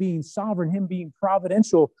creator, him being sovereign, him being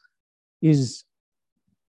providential is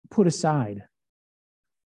put aside.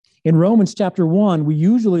 In Romans chapter 1, we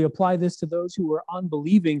usually apply this to those who are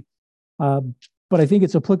unbelieving, but I think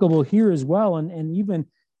it's applicable here as well. And even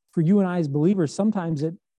for you and I as believers, sometimes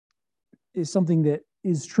it is something that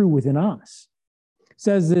is true within us. It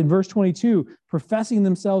says in verse 22, professing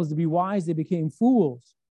themselves to be wise, they became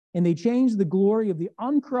fools, and they changed the glory of the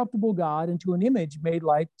uncorruptible God into an image made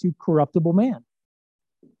like to corruptible man,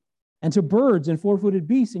 and to birds and four-footed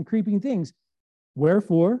beasts and creeping things.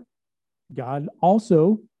 Wherefore, God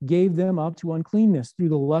also gave them up to uncleanness through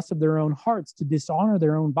the lust of their own hearts, to dishonor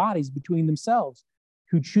their own bodies between themselves,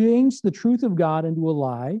 who changed the truth of God into a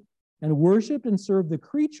lie, and worshiped and served the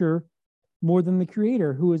creature more than the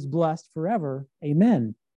Creator, who is blessed forever.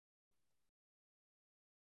 Amen.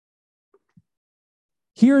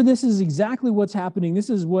 Here, this is exactly what's happening. This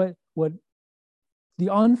is what the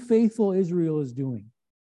unfaithful Israel is doing.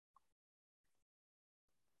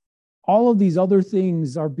 All of these other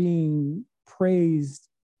things are being praised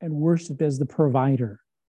and worshiped as the provider,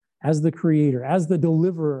 as the creator, as the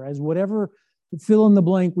deliverer, as whatever fill in the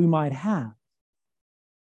blank we might have.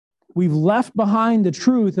 We've left behind the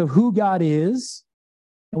truth of who God is,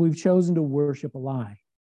 and we've chosen to worship a lie.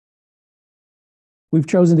 We've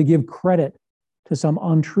chosen to give credit to some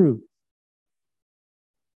untruth.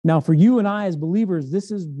 Now, for you and I as believers,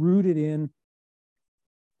 this is rooted in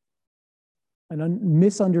a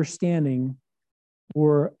misunderstanding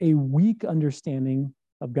or a weak understanding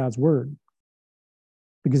of God's word.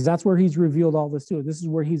 Because that's where he's revealed all this to us. This is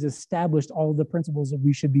where he's established all of the principles that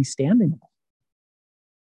we should be standing on.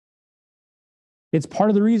 It's part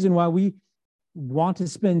of the reason why we want to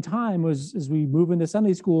spend time as we move into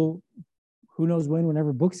Sunday school. Who knows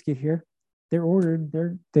whenever books get here, they're ordered.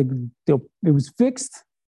 It was fixed.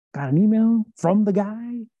 Got an email from the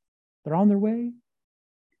guy. They're on their way.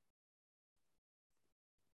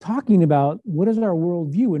 Talking about what is our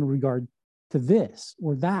worldview in regard to this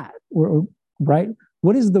or that, or right?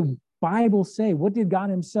 What does the Bible say? What did God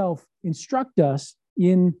himself instruct us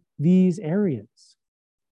in these areas?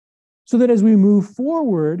 So that as we move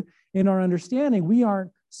forward in our understanding, we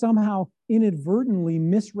aren't somehow inadvertently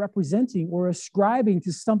misrepresenting or ascribing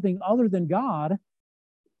to something other than God,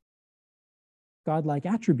 God-like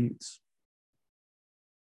attributes.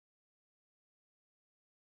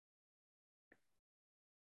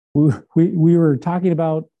 We were talking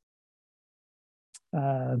about,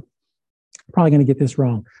 probably going to get this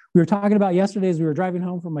wrong. We were talking about yesterday as we were driving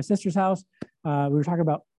home from my sister's house, we were talking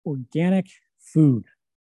about organic food.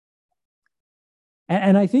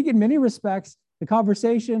 And I think in many respects, the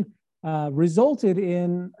conversation resulted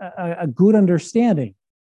in a good understanding.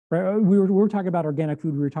 Right? We were talking about organic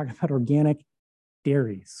food. We were talking about organic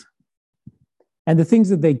dairies and the things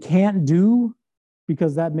that they can't do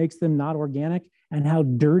because that makes them not organic, and how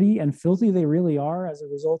dirty and filthy they really are as a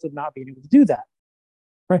result of not being able to do that.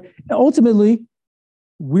 Right? And ultimately,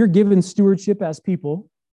 we're given stewardship as people.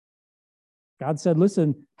 God said,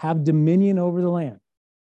 listen, have dominion over the land.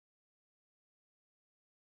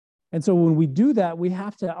 And so when we do that, we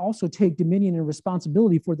have to also take dominion and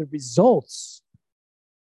responsibility for the results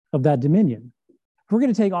of that dominion. If we're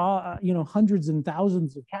going to take all, hundreds and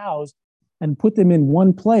thousands of cows and put them in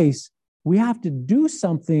one place, we have to do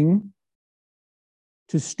something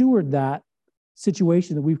to steward that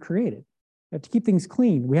situation that we've created. We have to keep things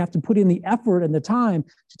clean. We have to put in the effort and the time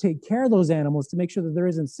to take care of those animals, to make sure that there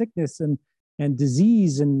isn't sickness and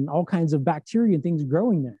disease and all kinds of bacteria and things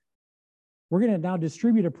growing there. We're going to now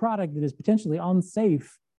distribute a product that is potentially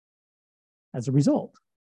unsafe as a result.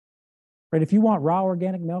 Right? If you want raw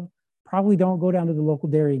organic milk, probably don't go down to the local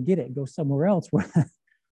dairy and get it. Go somewhere else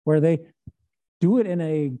where they do it in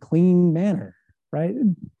a clean manner, right?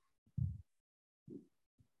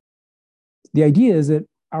 The idea is that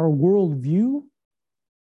our worldview,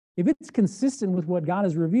 if it's consistent with what God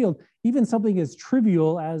has revealed, even something as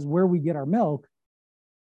trivial as where we get our milk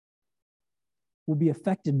will be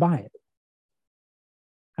affected by it.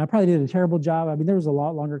 I probably did a terrible job. I mean, there was a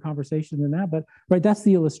lot longer conversation than that, but right, that's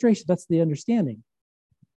the illustration. That's the understanding.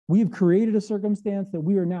 We've created a circumstance that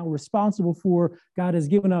we are now responsible for. God has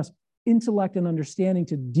given us intellect and understanding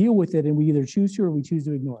to deal with it, and we either choose to or we choose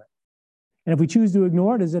to ignore it. And if we choose to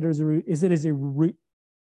ignore it, is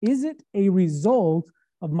it a result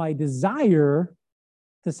of my desire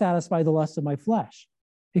to satisfy the lust of my flesh?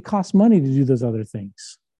 It costs money to do those other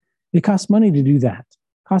things. It costs money to do that.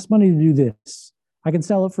 It costs money to do this. I can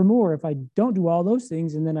sell it for more if I don't do all those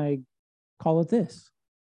things and then I call it this.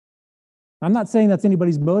 I'm not saying that's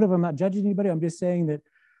anybody's motive. I'm not judging anybody. I'm just saying that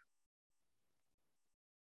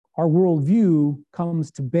our worldview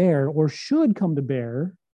comes to bear, or should come to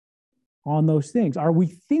bear, on those things. Are we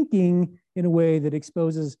thinking in a way that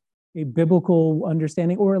exposes a biblical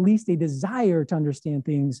understanding, or at least a desire to understand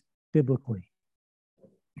things biblically?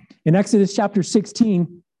 In Exodus chapter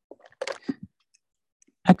 16,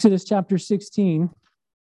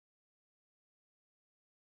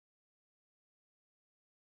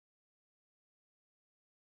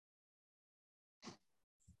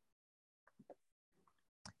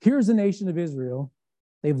 here's the nation of Israel.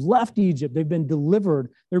 They've left Egypt. They've been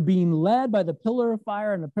delivered. They're being led by the pillar of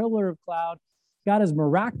fire and the pillar of cloud. God has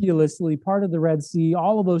miraculously parted the Red Sea.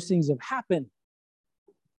 All of those things have happened.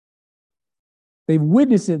 They've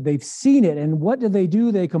witnessed it. They've seen it. And what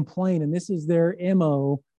do? They complain. And this is their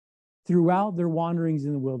MO throughout their wanderings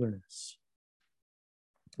in the wilderness.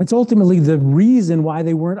 It's ultimately the reason why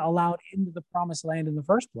they weren't allowed into the promised land in the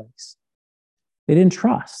first place. They didn't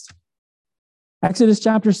trust. Exodus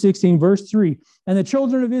chapter 16, verse 3. And the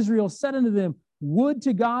children of Israel said unto them, would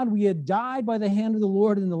to God we had died by the hand of the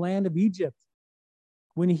Lord in the land of Egypt,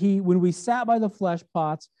 when we sat by the flesh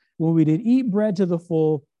pots, when we did eat bread to the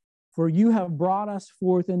full, for you have brought us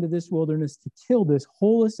forth into this wilderness to kill this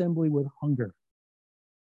whole assembly with hunger.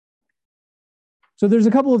 So there's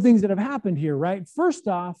a couple of things that have happened here, right? First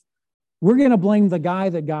off, we're going to blame the guy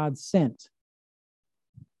that God sent.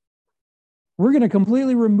 We're going to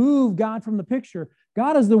completely remove God from the picture.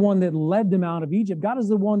 God is the one that led them out of Egypt. God is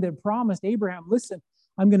the one that promised Abraham, listen,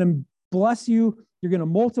 I'm going to bless you. You're going to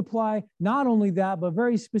multiply. Not only that, but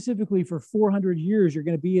very specifically for 400 years, you're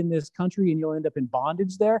going to be in this country and you'll end up in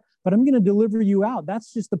bondage there. But I'm going to deliver you out.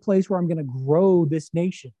 That's just the place where I'm going to grow this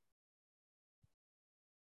nation.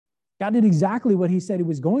 God did exactly what he said he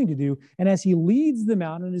was going to do. And as he leads them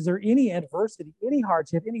out, and is there any adversity, any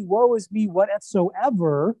hardship, any woe is me,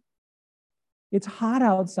 whatsoever, it's hot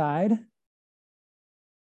outside.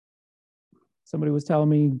 Somebody was telling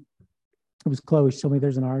me, it was Chloe, she told me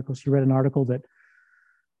there's an article, she read an article that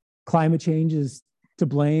climate change is to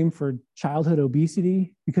blame for childhood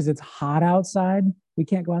obesity because it's hot outside. We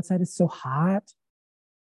can't go outside, it's so hot.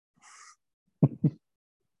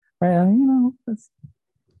 Right,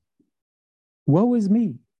 woe is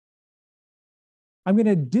me. I'm going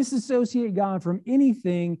to disassociate God from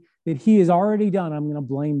anything that he has already done. I'm going to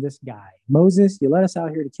blame this guy. Moses, you let us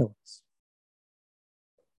out here to kill us.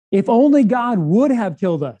 If only God would have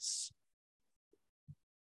killed us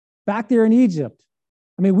back there in Egypt.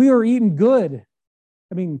 I mean, we were eating good.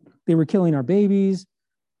 I mean, they were killing our babies.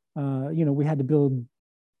 We had to build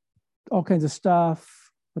all kinds of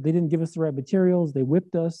stuff, but they didn't give us the right materials. They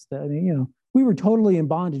whipped us. We were totally in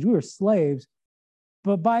bondage. We were slaves.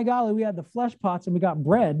 But by golly, we had the flesh pots and we got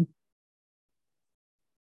bread.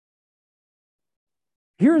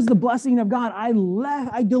 Here's the blessing of God.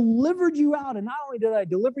 I delivered you out. And not only did I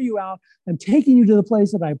deliver you out, I'm taking you to the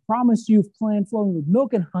place that I promised you, land flowing with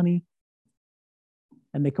milk and honey.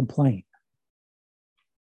 And they complain.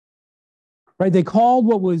 Right? They called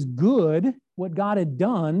what was good, what God had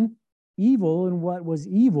done, evil, and what was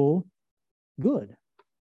evil, good.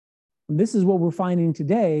 And this is what we're finding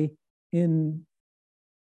today in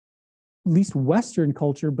at least Western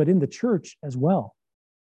culture, but in the church as well.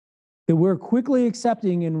 That we're quickly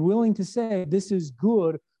accepting and willing to say this is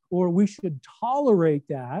good, or we should tolerate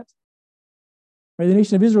that. Right? The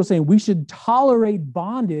nation of Israel saying we should tolerate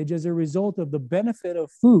bondage as a result of the benefit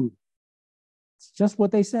of food. It's just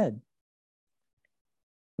what they said.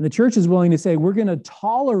 And the church is willing to say we're going to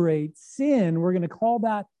tolerate sin, we're going to call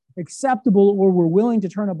that acceptable, or we're willing to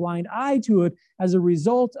turn a blind eye to it as a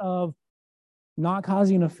result of not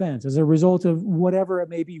causing an offense, as a result of whatever it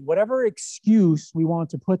may be, whatever excuse we want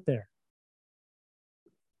to put there.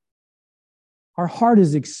 Our heart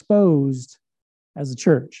is exposed as a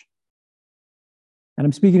church. And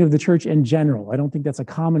I'm speaking of the church in general. I don't think that's a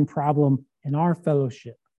common problem in our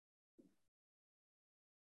fellowship.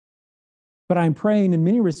 But I'm praying in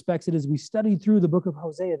many respects that as we study through the book of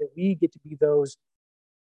Hosea, that we get to be those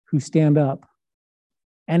who stand up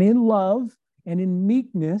and in love and in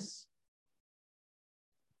meekness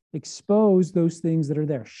expose those things that are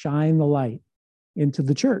there, shine the light into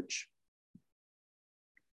the church.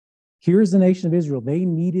 Here's the nation of Israel. They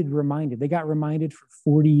needed reminded. They got reminded for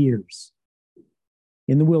 40 years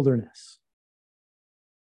in the wilderness.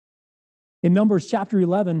 In Numbers chapter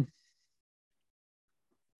 11,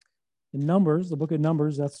 in Numbers, the book of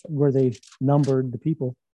Numbers, that's where they numbered the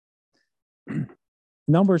people.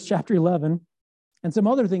 Numbers chapter 11, and some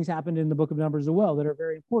other things happened in the book of Numbers as well that are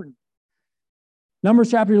very important.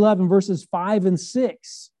 Numbers chapter 11, verses 5 and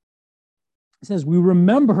 6. It says, we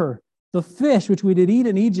remember the fish which we did eat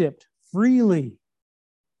in Egypt freely,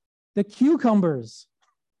 the cucumbers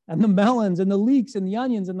and the melons and the leeks and the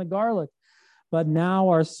onions and the garlic. But now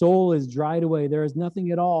our soul is dried away. There is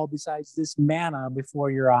nothing at all besides this manna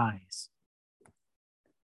before your eyes.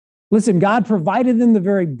 Listen, God provided them the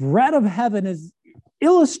very bread of heaven as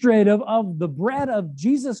illustrative of the bread of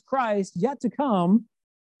Jesus Christ yet to come,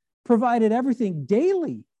 provided everything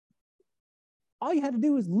daily. All you had to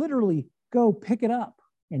do is literally go pick it up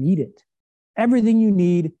and eat it. Everything you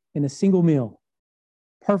need in a single meal.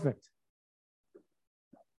 Perfect.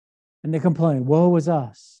 And they complain, woe is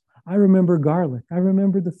us. I remember garlic. I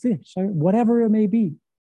remember the fish. Whatever it may be.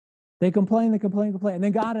 They complain. And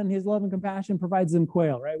then God in his love and compassion provides them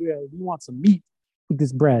quail, right? We want some meat with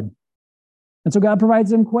this bread. And so God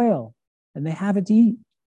provides them quail, and they have it to eat.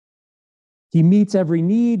 He meets every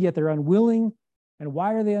need, yet they're unwilling. And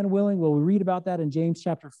why are they unwilling? Well, we read about that in James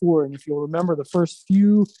chapter 4. And if you'll remember the first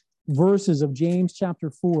few verses of James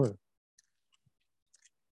chapter 4,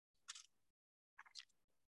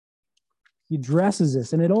 he addresses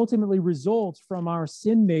this, and it ultimately results from our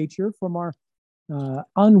sin nature, from our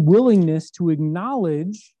unwillingness to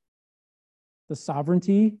acknowledge the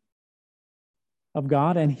sovereignty of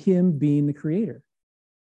God and him being the creator.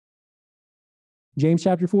 James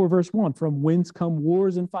chapter 4, verse 1, from whence come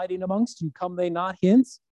wars and fighting amongst you? Come they not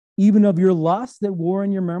hence, even of your lust that war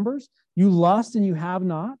in your members? You lust and you have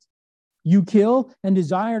not. You kill and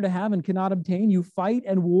desire to have and cannot obtain. You fight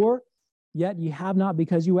and war, yet ye have not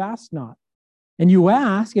because you ask not. And you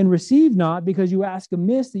ask and receive not because you ask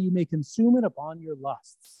amiss that you may consume it upon your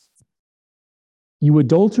lusts. You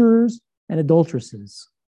adulterers and adulteresses,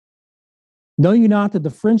 know you not that the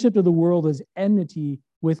friendship of the world is enmity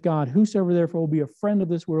with God? Whosoever therefore will be a friend of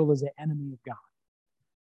this world is an enemy of God.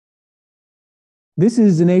 This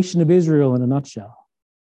is the nation of Israel in a nutshell.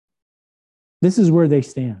 This is where they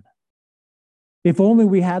stand. If only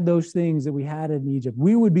we had those things that we had in Egypt,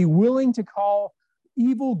 we would be willing to call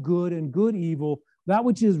evil good and good evil, that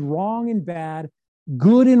which is wrong and bad,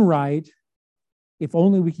 good and right, if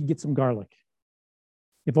only we could get some garlic.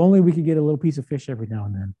 If only we could get a little piece of fish every now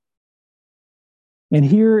and then. And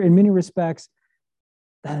here, in many respects,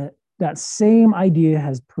 that same idea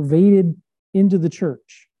has pervaded into the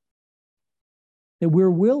church. That we're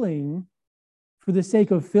willing, for the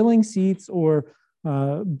sake of filling seats or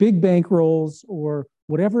big bankrolls or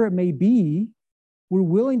whatever it may be, we're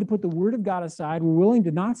willing to put the word of God aside. We're willing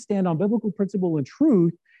to not stand on biblical principle and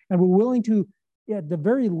truth. And we're willing to, at the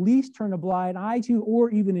very least, turn a blind eye to or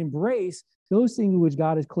even embrace those things which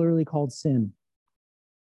God has clearly called sin.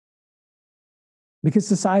 Because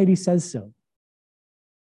society says so.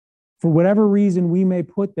 For whatever reason we may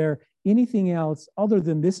put there, anything else other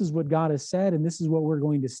than this is what God has said and this is what we're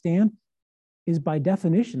going to stand is by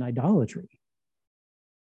definition idolatry.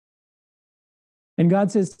 And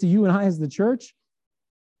God says to you and I as the church,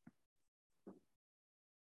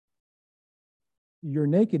 your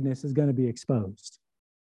nakedness is going to be exposed.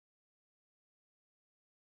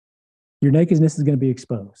 Your nakedness is going to be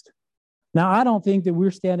exposed. Now, I don't think that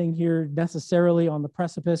we're standing here necessarily on the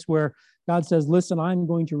precipice where God says, listen, I'm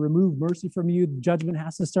going to remove mercy from you. The judgment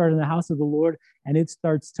has to start in the house of the Lord, and it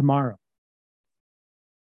starts tomorrow.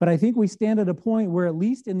 But I think we stand at a point where, at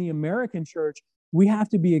least in the American church, we have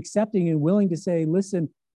to be accepting and willing to say, listen,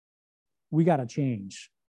 we got to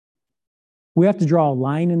change. We have to draw a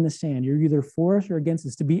line in the sand. You're either for us or against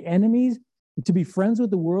us. To be enemies, to be friends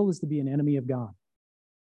with the world is to be an enemy of God.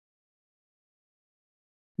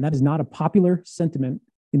 And that is not a popular sentiment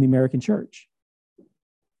in the American church.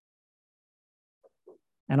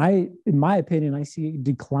 And in my opinion, I see it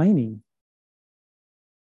declining.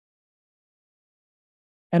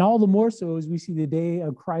 And all the more so as we see the day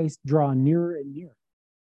of Christ draw nearer and nearer.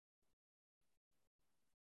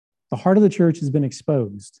 The heart of the church has been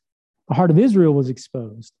exposed. The heart of Israel was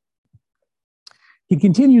exposed. He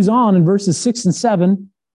continues on in verses 6 and 7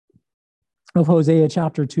 of Hosea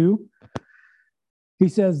chapter 2. He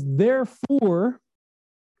says, therefore,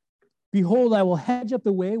 behold, I will hedge up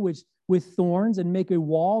the way with thorns and make a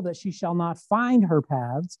wall that she shall not find her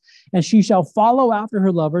paths, and she shall follow after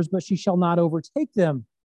her lovers, but she shall not overtake them,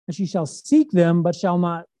 and she shall seek them, but shall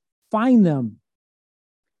not find them.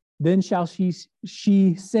 Then shall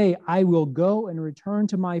she say, I will go and return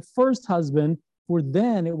to my first husband, for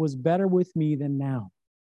then it was better with me than now.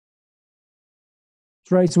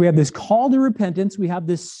 Right, so we have this call to repentance. We have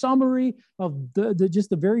this summary of just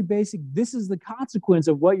the very basic, this is the consequence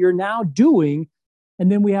of what you're now doing.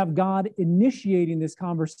 And then we have God initiating this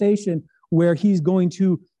conversation where he's going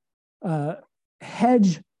to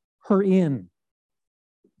hedge her in.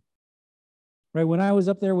 Right, when I was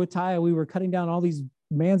up there with Taya, we were cutting down all these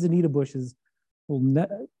manzanita bushes. Well,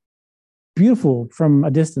 beautiful from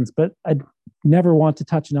a distance, but I'd never want to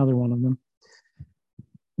touch another one of them.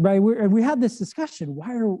 Right, we had this discussion.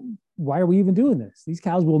 Why are we even doing this? These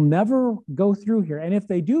cows will never go through here, and if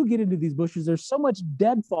they do get into these bushes, there's so much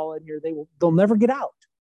deadfall in here they'll never get out.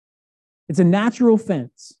 It's a natural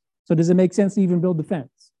fence. So does it make sense to even build the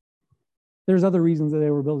fence? There's other reasons that they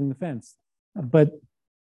were building the fence, but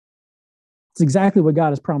it's exactly what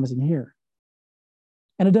God is promising here,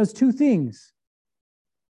 and it does two things.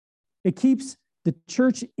 It keeps the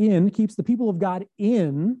church in, keeps the people of God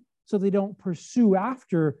in, so they don't pursue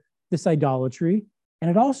after this idolatry. And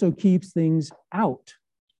it also keeps things out.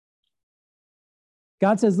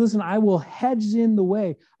 God says, listen, I will hedge in the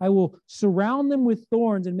way. I will surround them with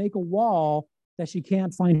thorns and make a wall that she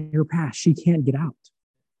can't find her path. She can't get out.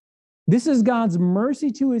 This is God's mercy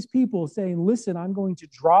to his people saying, listen, I'm going to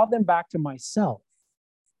draw them back to myself.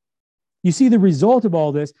 You see the result of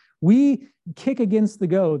all this. We kick against the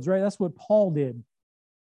goads, right? That's what Paul did.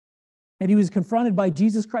 And he was confronted by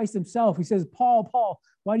Jesus Christ himself. He says, Paul,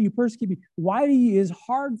 why do you persecute me? Why is it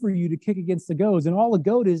hard for you to kick against the goads? And all a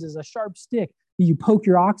goad is a sharp stick that you poke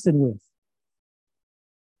your oxen with.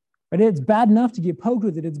 But it's bad enough to get poked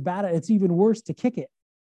with it. It's even worse to kick it.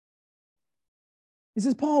 He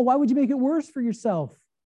says, Paul, why would you make it worse for yourself?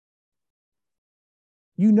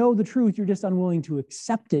 You know the truth. You're just unwilling to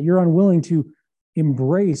accept it. You're unwilling to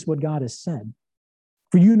embrace what God has said.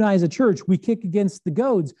 For you and I as a church, we kick against the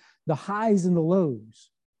goads, the highs and the lows.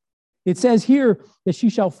 It says here that she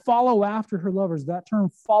shall follow after her lovers. That term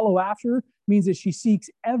follow after means that she seeks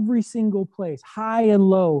every single place, high and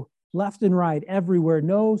low, left and right, everywhere,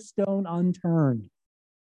 no stone unturned.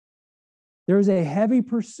 There's a heavy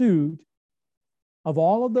pursuit of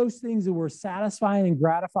all of those things that were satisfying and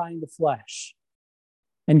gratifying the flesh.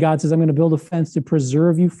 And God says, I'm going to build a fence to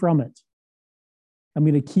preserve you from it. I'm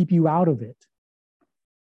going to keep you out of it.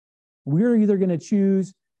 We're either going to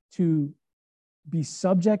choose to be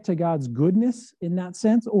subject to God's goodness in that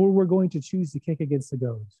sense, or we're going to choose to kick against the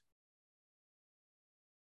goads.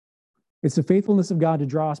 It's the faithfulness of God to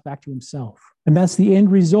draw us back to himself. And that's the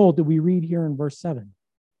end result that we read here in verse 7.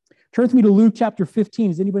 Turn with me to Luke chapter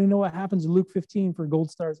 15. Does anybody know what happens in Luke 15 for gold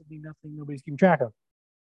stars that mean nothing nobody's keeping track of?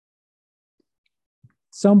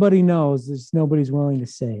 Somebody knows, just nobody's willing to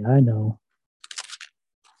say. I know.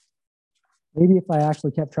 Maybe if I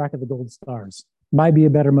actually kept track of the gold stars, might be a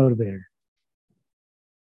better motivator.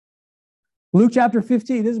 Luke chapter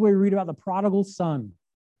 15, this is where we read about the prodigal son.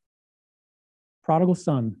 Prodigal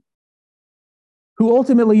son, who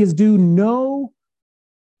ultimately is due no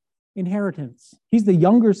inheritance. He's the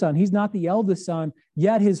younger son. He's not the eldest son,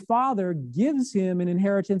 yet his father gives him an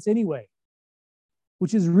inheritance anyway,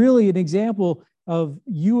 which is really an example of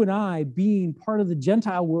you and I being part of the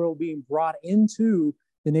Gentile world, being brought into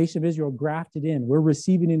the nation of Israel, grafted in. We're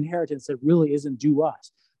receiving an inheritance that really isn't due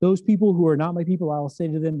us. Those people who are not my people, I will say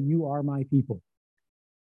to them, you are my people.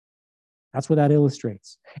 That's what that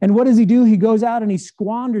illustrates. And what does he do? He goes out and he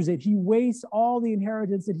squanders it. He wastes all the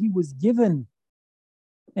inheritance that he was given.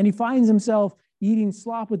 And he finds himself eating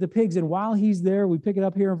slop with the pigs. And while he's there, we pick it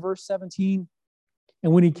up here in verse 17.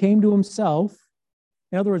 And when he came to himself,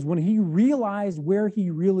 in other words, when he realized where he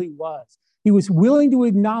really was, he was willing to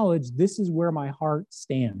acknowledge, this is where my heart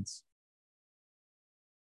stands.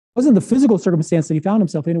 It wasn't the physical circumstance that he found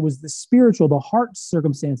himself in. It was the spiritual, the heart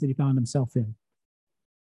circumstance that he found himself in.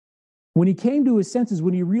 When he came to his senses,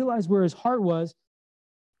 when he realized where his heart was,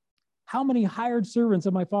 how many hired servants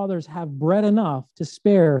of my father's have bread enough to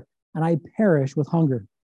spare, and I perish with hunger?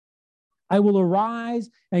 I will arise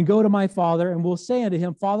and go to my father, and will say unto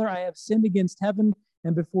him, Father, I have sinned against heaven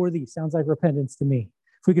and before thee. Sounds like repentance to me.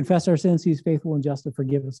 If we confess our sins, he is faithful and just to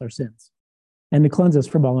forgive us our sins and to cleanse us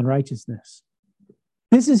from all unrighteousness.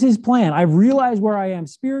 This is his plan. I've realized where I am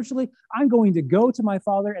spiritually. I'm going to go to my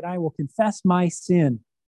father, and I will confess my sin.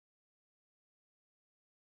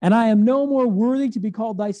 And I am no more worthy to be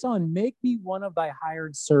called thy son. Make me one of thy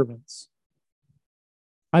hired servants.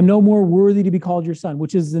 I'm no more worthy to be called your son,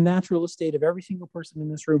 which is the natural estate of every single person in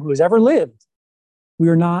this room who has ever lived. We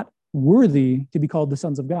are not worthy to be called the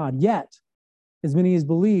sons of God. Yet, as many as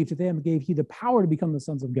believe, to them gave he the power to become the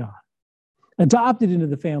sons of God, adopted into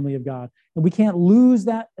the family of God. And we can't lose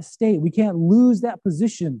that estate. We can't lose that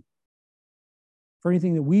position for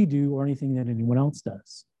anything that we do or anything that anyone else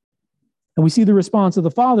does. And we see the response of the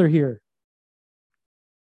father here.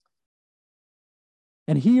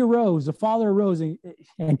 And he arose, the father arose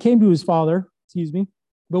and came to his father,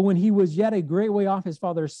 But when he was yet a great way off, his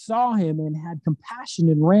father saw him and had compassion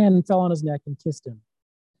and ran and fell on his neck and kissed him.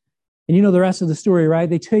 And you know the rest of the story, right?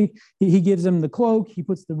 He gives him the cloak. He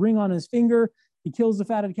puts the ring on his finger. He kills the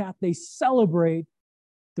fatted calf. They celebrate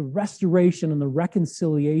the restoration and the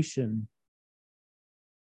reconciliation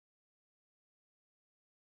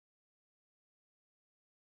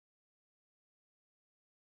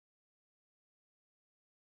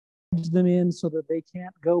them in so that they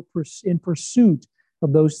can't go in pursuit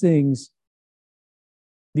of those things.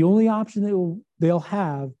 The only option they'll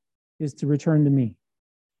have is to return to me.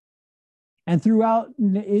 And throughout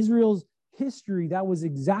Israel's history, that was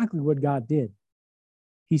exactly what God did.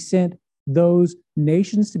 He sent those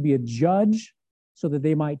nations to be a judge so that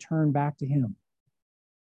they might turn back to him.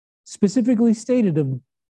 Specifically stated of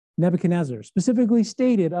Nebuchadnezzar, specifically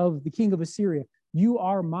stated of the king of Assyria, you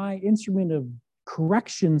are my instrument of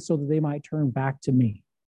correction so that they might turn back to me.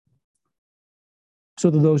 So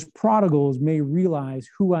that those prodigals may realize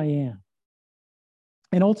who I am.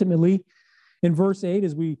 And ultimately, in verse 8,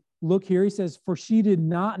 as we look here, he says, for she did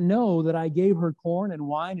not know that I gave her corn and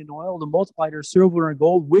wine and oil to multiply her silver and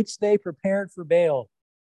gold, which they prepared for Baal.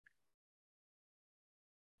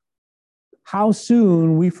 How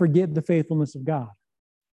soon we forget the faithfulness of God.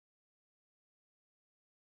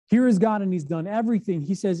 Here is God, and he's done everything.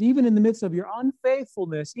 He says, even in the midst of your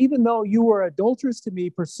unfaithfulness, even though you were adulterous to me,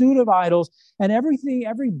 pursuit of idols, and everything,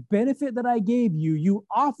 every benefit that I gave you, you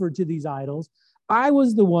offered to these idols, I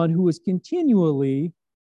was the one who was continually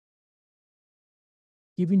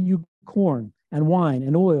giving you corn and wine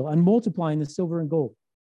and oil and multiplying the silver and gold.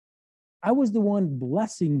 I was the one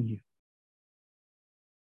blessing you.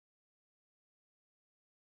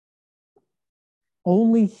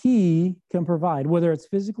 Only he can provide, whether it's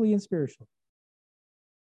physically and spiritually.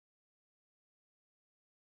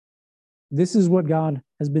 This is what God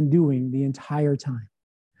has been doing the entire time.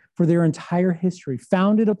 For their entire history,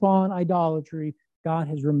 founded upon idolatry, God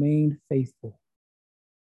has remained faithful.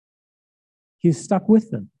 He has stuck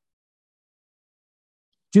with them.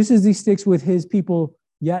 Just as he sticks with his people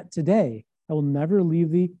yet today. I will never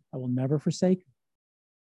leave thee. I will never forsake thee.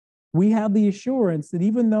 We have the assurance that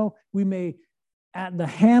even though we may, at the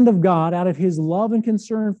hand of God, out of his love and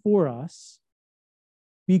concern for us,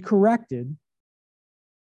 be corrected,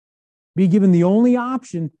 be given the only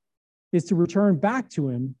option is to return back to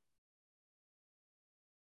him,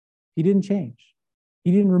 he didn't change.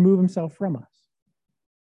 He didn't remove himself from us.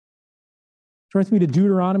 Turn with me to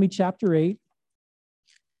Deuteronomy chapter 8.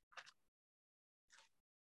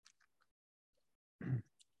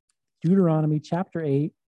 Deuteronomy chapter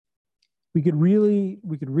 8. We could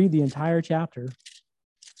read the entire chapter,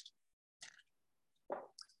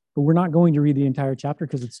 but we're not going to read the entire chapter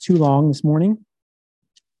because it's too long this morning.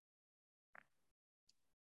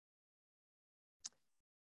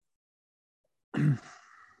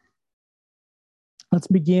 Let's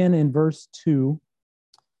begin in verse 2.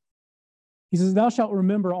 He says, thou shalt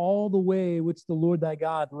remember all the way which the Lord thy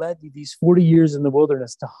God led thee these 40 years in the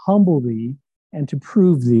wilderness to humble thee and to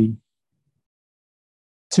prove thee,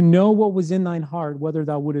 to know what was in thine heart, whether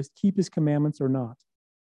thou wouldest keep his commandments or not.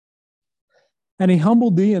 And he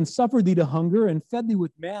humbled thee and suffered thee to hunger and fed thee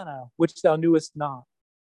with manna, which thou knewest not.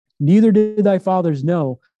 Neither did thy fathers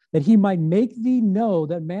know, that he might make thee know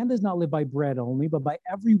that man does not live by bread only, but by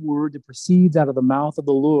every word that proceeds out of the mouth of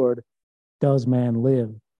the Lord does man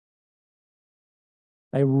live.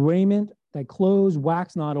 Thy raiment, thy clothes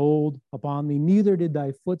wax not old upon thee, neither did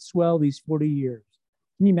thy foot swell these 40 years.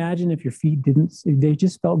 Can you imagine if your feet didn't, they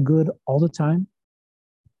just felt good all the time?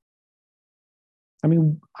 I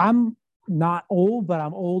mean, I'm not old, but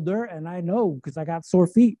I'm older, and I know because I got sore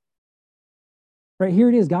feet. Right here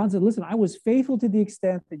it is. God said, listen, I was faithful to the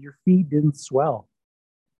extent that your feet didn't swell.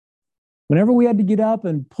 Whenever we had to get up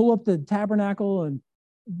and pull up the tabernacle and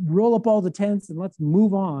roll up all the tents and let's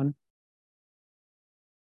move on,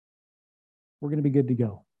 we're going to be good to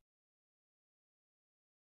go.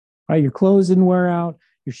 Right? Your clothes didn't wear out.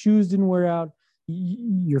 Your shoes didn't wear out.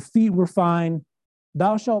 Your feet were fine.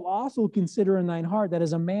 Thou shalt also consider in thine heart that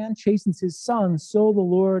as a man chastens his son, so the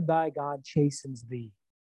Lord thy God chastens thee.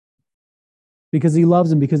 Because he loves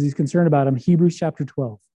him, because he's concerned about him. Hebrews chapter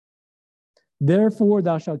 12. Therefore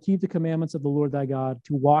thou shalt keep the commandments of the Lord thy God,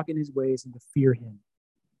 to walk in his ways and to fear him.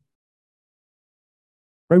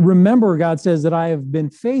 Right? Remember, God says that I have been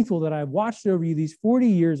faithful, that I have watched over you these 40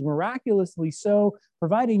 years, miraculously so,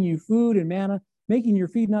 providing you food and manna, making your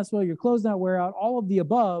feet not swell, your clothes not wear out, all of the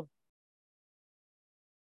above.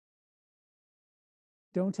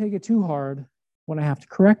 Don't take it too hard when I have to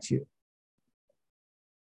correct you.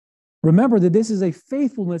 Remember that this is a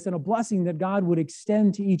faithfulness and a blessing that God would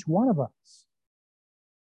extend to each one of us.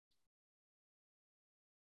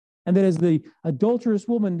 And that as the adulterous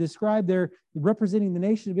woman described there, representing the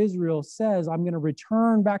nation of Israel, says, I'm going to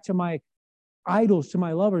return back to my idols, to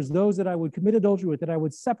my lovers, those that I would commit adultery with, that I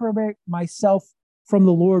would separate myself from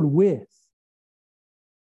the Lord with.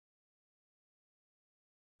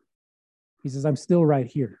 He says, I'm still right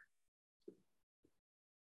here.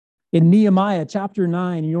 In Nehemiah chapter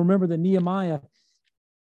 9, you'll remember that Nehemiah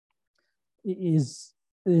is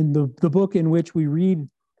in the book in which we read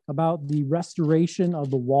about the restoration of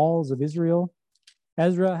the walls of Israel.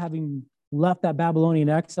 Ezra, having left that Babylonian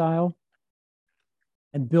exile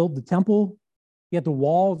and built the temple, yet the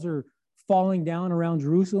walls are falling down around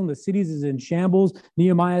Jerusalem. The city is in shambles.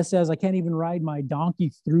 Nehemiah says, I can't even ride my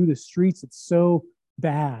donkey through the streets. It's so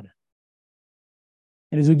bad.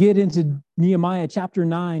 And as we get into Nehemiah chapter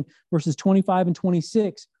 9, verses 25 and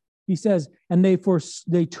 26, he says, and they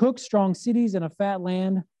took strong cities and a fat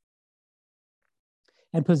land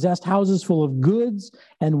and possessed houses full of goods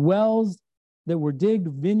and wells that were digged,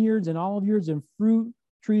 vineyards and olive yards and fruit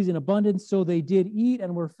trees in abundance. So they did eat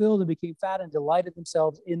and were filled and became fat and delighted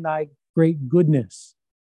themselves in thy great goodness.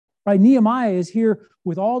 Right? Nehemiah is here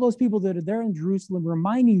with all those people that are there in Jerusalem,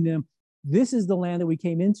 reminding them, this is the land that we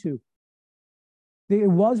came into. It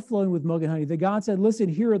was flowing with milk and honey. That God said, listen,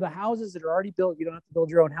 here are the houses that are already built. You don't have to build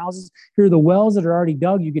your own houses. Here are the wells that are already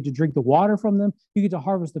dug. You get to drink the water from them. You get to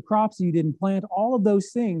harvest the crops that you didn't plant, all of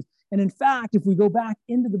those things. And in fact, if we go back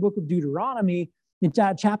into the book of Deuteronomy, in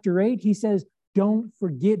chapter 8, he says, don't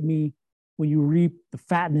forget me when you reap the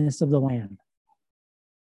fatness of the land.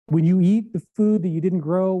 When you eat the food that you didn't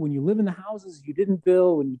grow, when you live in the houses you didn't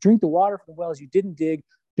build, when you drink the water from the wells you didn't dig,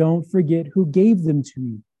 don't forget who gave them to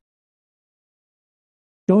you.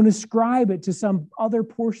 Don't ascribe it to some other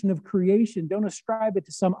portion of creation. Don't ascribe it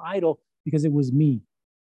to some idol, because it was me.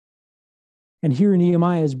 And here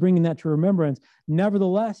Nehemiah is bringing that to remembrance.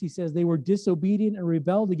 Nevertheless, he says, they were disobedient and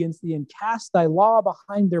rebelled against thee and cast thy law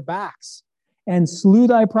behind their backs and slew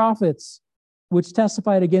thy prophets, which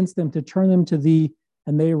testified against them to turn them to thee,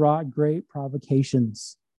 and they wrought great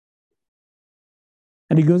provocations.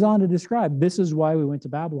 And he goes on to describe, this is why we went to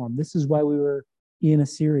Babylon. This is why we were in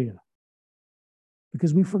Assyria.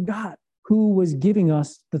 Because we forgot who was giving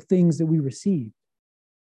us the things that we received.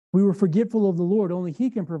 We were forgetful of the Lord. Only he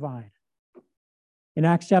can provide. In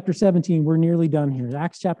Acts chapter 17, we're nearly done here.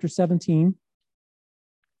 Acts chapter 17.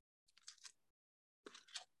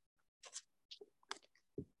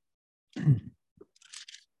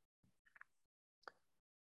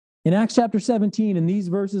 In Acts chapter 17, in these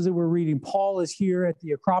verses that we're reading, Paul is here at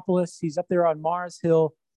the Acropolis. He's up there on Mars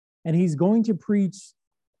Hill, and he's going to preach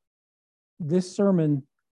this sermon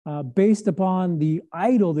based upon the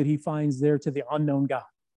idol that he finds there to the unknown God.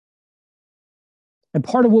 And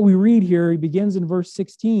part of what we read here, he begins in verse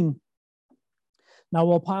 16. Now,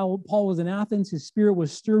 while Paul was in Athens, his spirit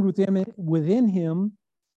was stirred within him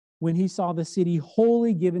when he saw the city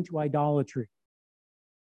wholly given to idolatry.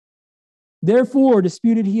 Therefore,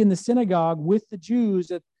 disputed he in the synagogue with the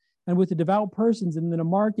Jews and with the devout persons, and in the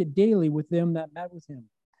market daily with them that met with him.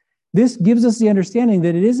 This gives us the understanding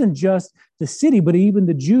that it isn't just the city, but even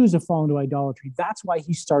the Jews have fallen to idolatry. That's why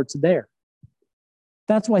he starts there.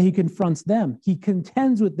 That's why he confronts them. He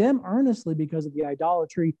contends with them earnestly because of the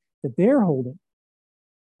idolatry that they're holding.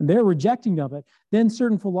 And they're rejecting of it. Then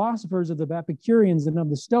certain philosophers of the Epicureans and of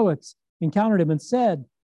the Stoics encountered him and said,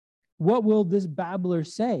 "What will this babbler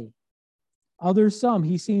say?" Others, some,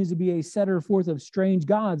 he seems to be a setter forth of strange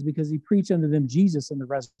gods because he preached unto them Jesus and the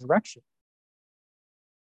resurrection.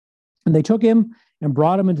 And they took him and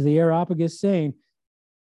brought him into the Areopagus, saying,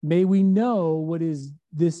 "May we know what is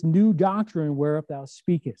this new doctrine whereof thou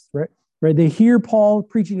speakest." Right? They hear Paul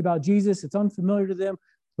preaching about Jesus. It's unfamiliar to them.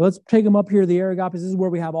 Let's take them up here to the Areopagus. This is where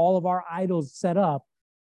we have all of our idols set up.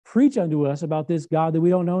 Preach unto us about this God that we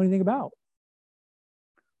don't know anything about.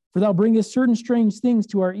 For thou bringest certain strange things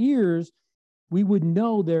to our ears. We would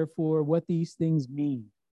know, therefore, what these things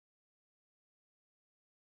mean.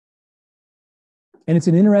 And it's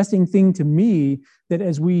an interesting thing to me that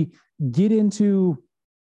as we get into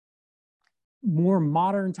more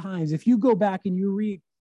modern times, if you go back and you read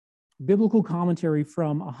biblical commentary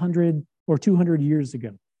from 100 or 200 years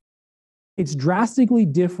ago, it's drastically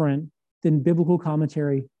different than biblical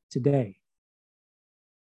commentary today.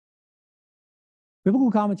 Biblical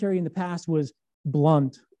commentary in the past was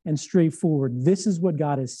blunt and straightforward. This is what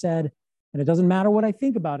God has said, and it doesn't matter what I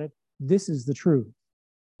think about it. This is the truth.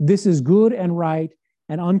 This is good and right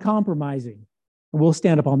and uncompromising. And we'll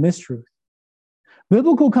stand up on this truth.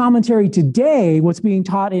 Biblical commentary today, what's being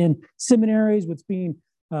taught in seminaries, what's being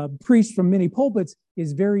preached from many pulpits,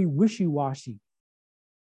 is very wishy-washy.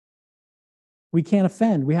 We can't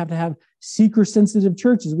offend. We have to have seeker-sensitive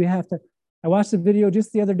churches. I watched a video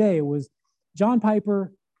just the other day. It was John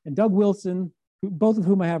Piper and Doug Wilson, both of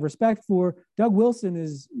whom I have respect for. Doug Wilson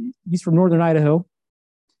he's from Northern Idaho.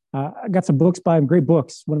 I got some books by him, great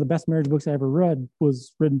books. One of the best marriage books I ever read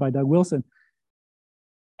was written by Doug Wilson.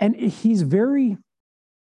 And he's very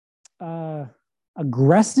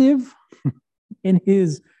aggressive in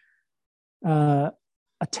his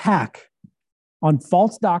attack on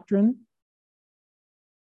false doctrine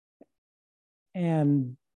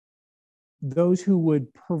and those who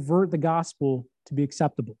would pervert the gospel to be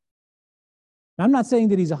acceptable. Now, I'm not saying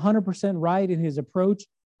that he's 100% right in his approach.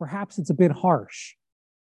 Perhaps it's a bit harsh.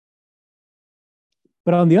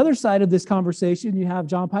 But on the other side of this conversation, you have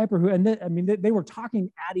John Piper, they were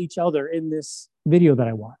talking at each other in this video that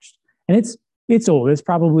I watched. And it's old. It's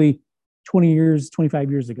probably 20 years, 25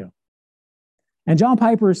 years ago. And John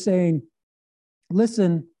Piper is saying,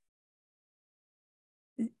 listen,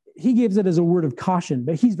 he gives it as a word of caution,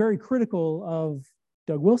 but he's very critical of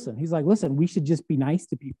Doug Wilson. He's like, listen, we should just be nice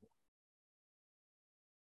to people.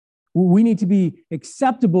 We need to be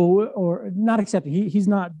acceptable or not accepting. He's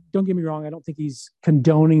not, don't get me wrong, I don't think he's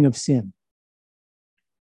condoning of sin.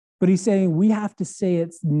 But he's saying we have to say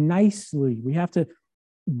it nicely. We have to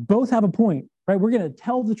both have a point, right? We're going to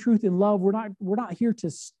tell the truth in love. We're not here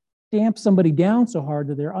to stamp somebody down so hard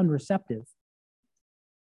that they're unreceptive.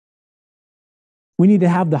 We need to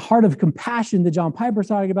have the heart of compassion that John Piper's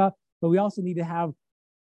talking about, but we also need to have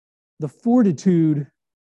the fortitude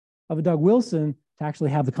of a Doug Wilson to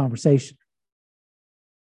actually have the conversation.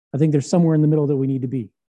 I think there's somewhere in the middle that we need to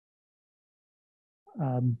be.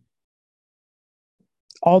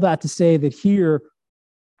 All that to say that here,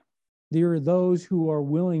 there are those who are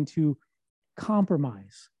willing to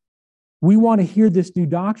compromise. We want to hear this new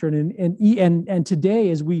doctrine. And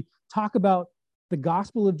today, as we talk about the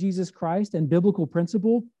gospel of Jesus Christ and biblical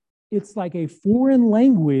principle, it's like a foreign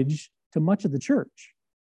language to much of the church.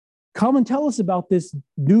 Come and tell us about this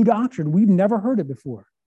new doctrine. We've never heard it before.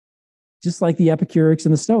 Just like the Epicurics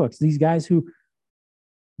and the Stoics, these guys who,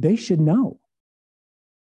 they should know.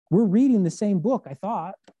 We're reading the same book, I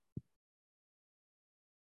thought,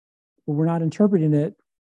 but we're not interpreting it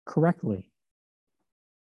correctly.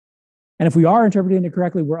 And if we are interpreting it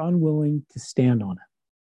correctly, we're unwilling to stand on it.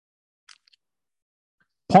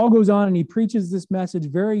 Paul goes on and he preaches this message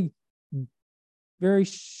very, very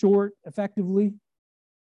short, effectively.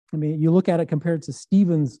 I mean, you look at it compared to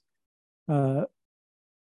Stephen's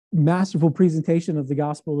masterful presentation of the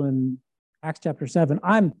gospel in Acts chapter 7.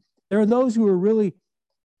 There are those who are really,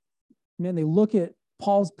 they look at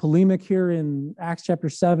Paul's polemic here in Acts chapter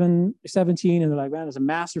 17, and they're like, man, it's a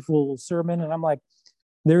masterful sermon. And I'm like,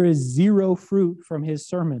 there is zero fruit from his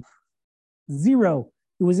sermon. Zero.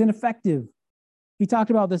 It was ineffective. He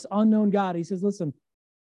talked about this unknown God. He says, listen,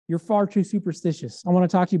 you're far too superstitious. I want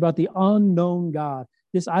to talk to you about the unknown God,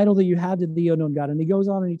 this idol that you have to the unknown God. And he goes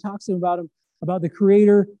on and he talks to him, about the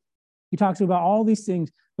creator. He talks to him about all these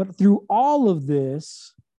things. But through all of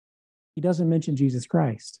this, he doesn't mention Jesus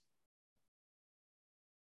Christ.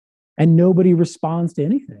 And nobody responds to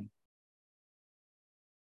anything.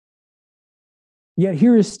 Yet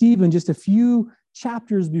here is Stephen just a few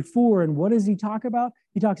chapters before, and what does he talk about?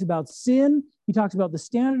 He talks about sin, he talks about the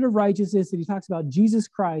standard of righteousness, and he talks about Jesus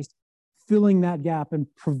Christ filling that gap and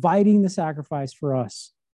providing the sacrifice for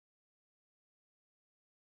us.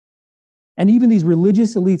 And even these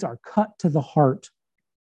religious elites are cut to the heart.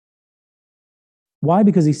 Why?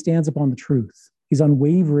 Because he stands upon the truth. He's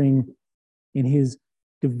unwavering in his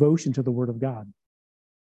devotion to the Word of God.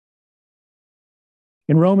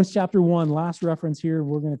 In Romans chapter 1, last reference here,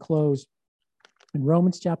 we're going to close. In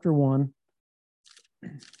Romans chapter 1,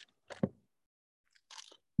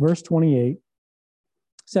 verse 28,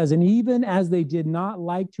 says, and even as they did not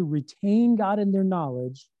like to retain God in their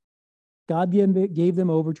knowledge, God gave them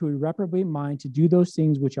over to a reprobate mind to do those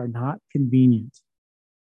things which are not convenient.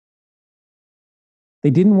 They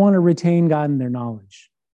didn't want to retain God in their knowledge.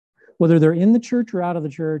 Whether they're in the church or out of the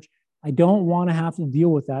church, I don't want to have to deal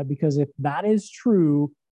with that, because if that is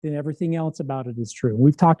true, then everything else about it is true.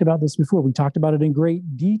 We've talked about this before. We talked about it in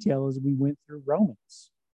great detail as we went through Romans.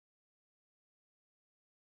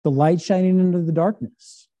 The light shining into the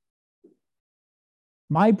darkness.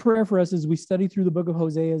 My prayer for us as we study through the book of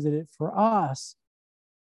Hosea is that it, for us,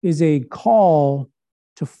 is a call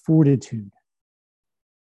to fortitude.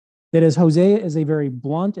 That as Hosea is a very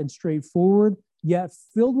blunt and straightforward, yet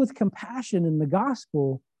filled with compassion in the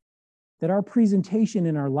gospel, that our presentation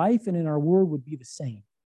in our life and in our word would be the same.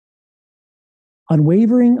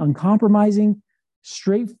 Unwavering, uncompromising,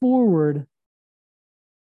 straightforward,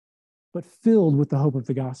 but filled with the hope of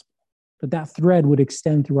the gospel. That thread would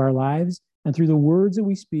extend through our lives and through the words that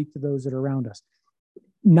we speak to those that are around us.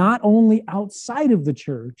 Not only outside of the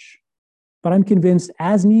church, but I'm convinced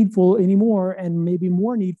as needful anymore, and maybe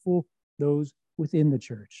more needful, those within the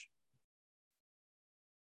church.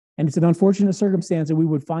 And it's an unfortunate circumstance that we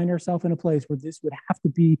would find ourselves in a place where this would have to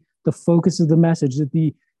be the focus of the message, that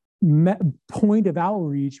the point of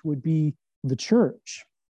outreach would be the church.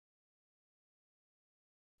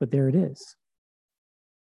 But there it is.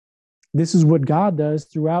 This is what God does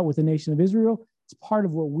throughout with the nation of Israel. It's part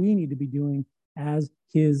of what we need to be doing as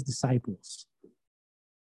his disciples.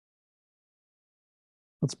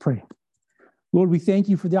 Let's pray. Lord, we thank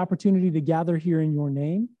you for the opportunity to gather here in your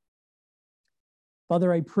name.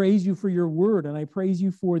 Father, I praise you for your word, and I praise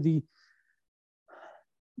you for the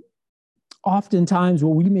oftentimes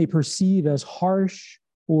what we may perceive as harsh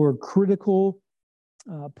or critical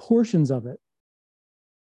portions of it.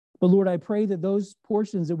 But Lord, I pray that those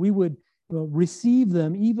portions, that we would receive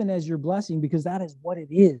them even as your blessing, because that is what it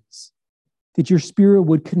is. That your Spirit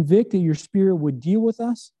would convict, that your Spirit would deal with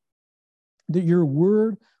us, that your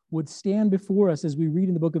word would stand before us as we read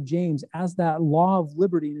in the book of James as that law of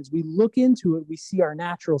liberty. And as we look into it, we see our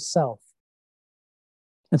natural self.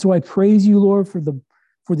 And so I praise you, Lord, for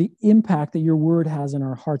the impact that your word has in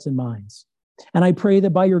our hearts and minds. And I pray that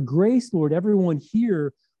by your grace, Lord, everyone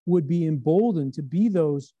here would be emboldened to be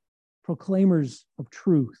those proclaimers of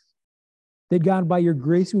truth. That God, by your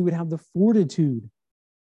grace, we would have the fortitude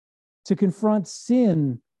to confront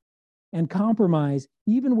sin and compromise,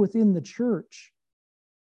 even within the church.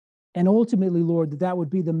 And ultimately, Lord, that would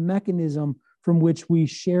be the mechanism from which we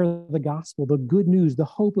share the gospel, the good news, the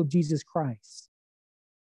hope of Jesus Christ.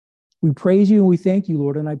 We praise you and we thank you,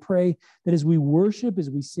 Lord. And I pray that as we worship, as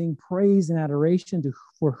we sing praise and adoration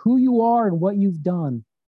for who you are and what you've done,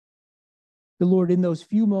 the Lord, in those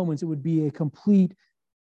few moments, it would be a complete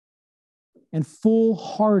and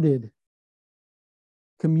full-hearted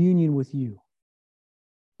communion with you.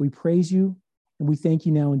 We praise you and we thank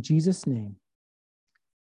you now in Jesus' name.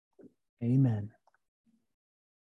 Amen.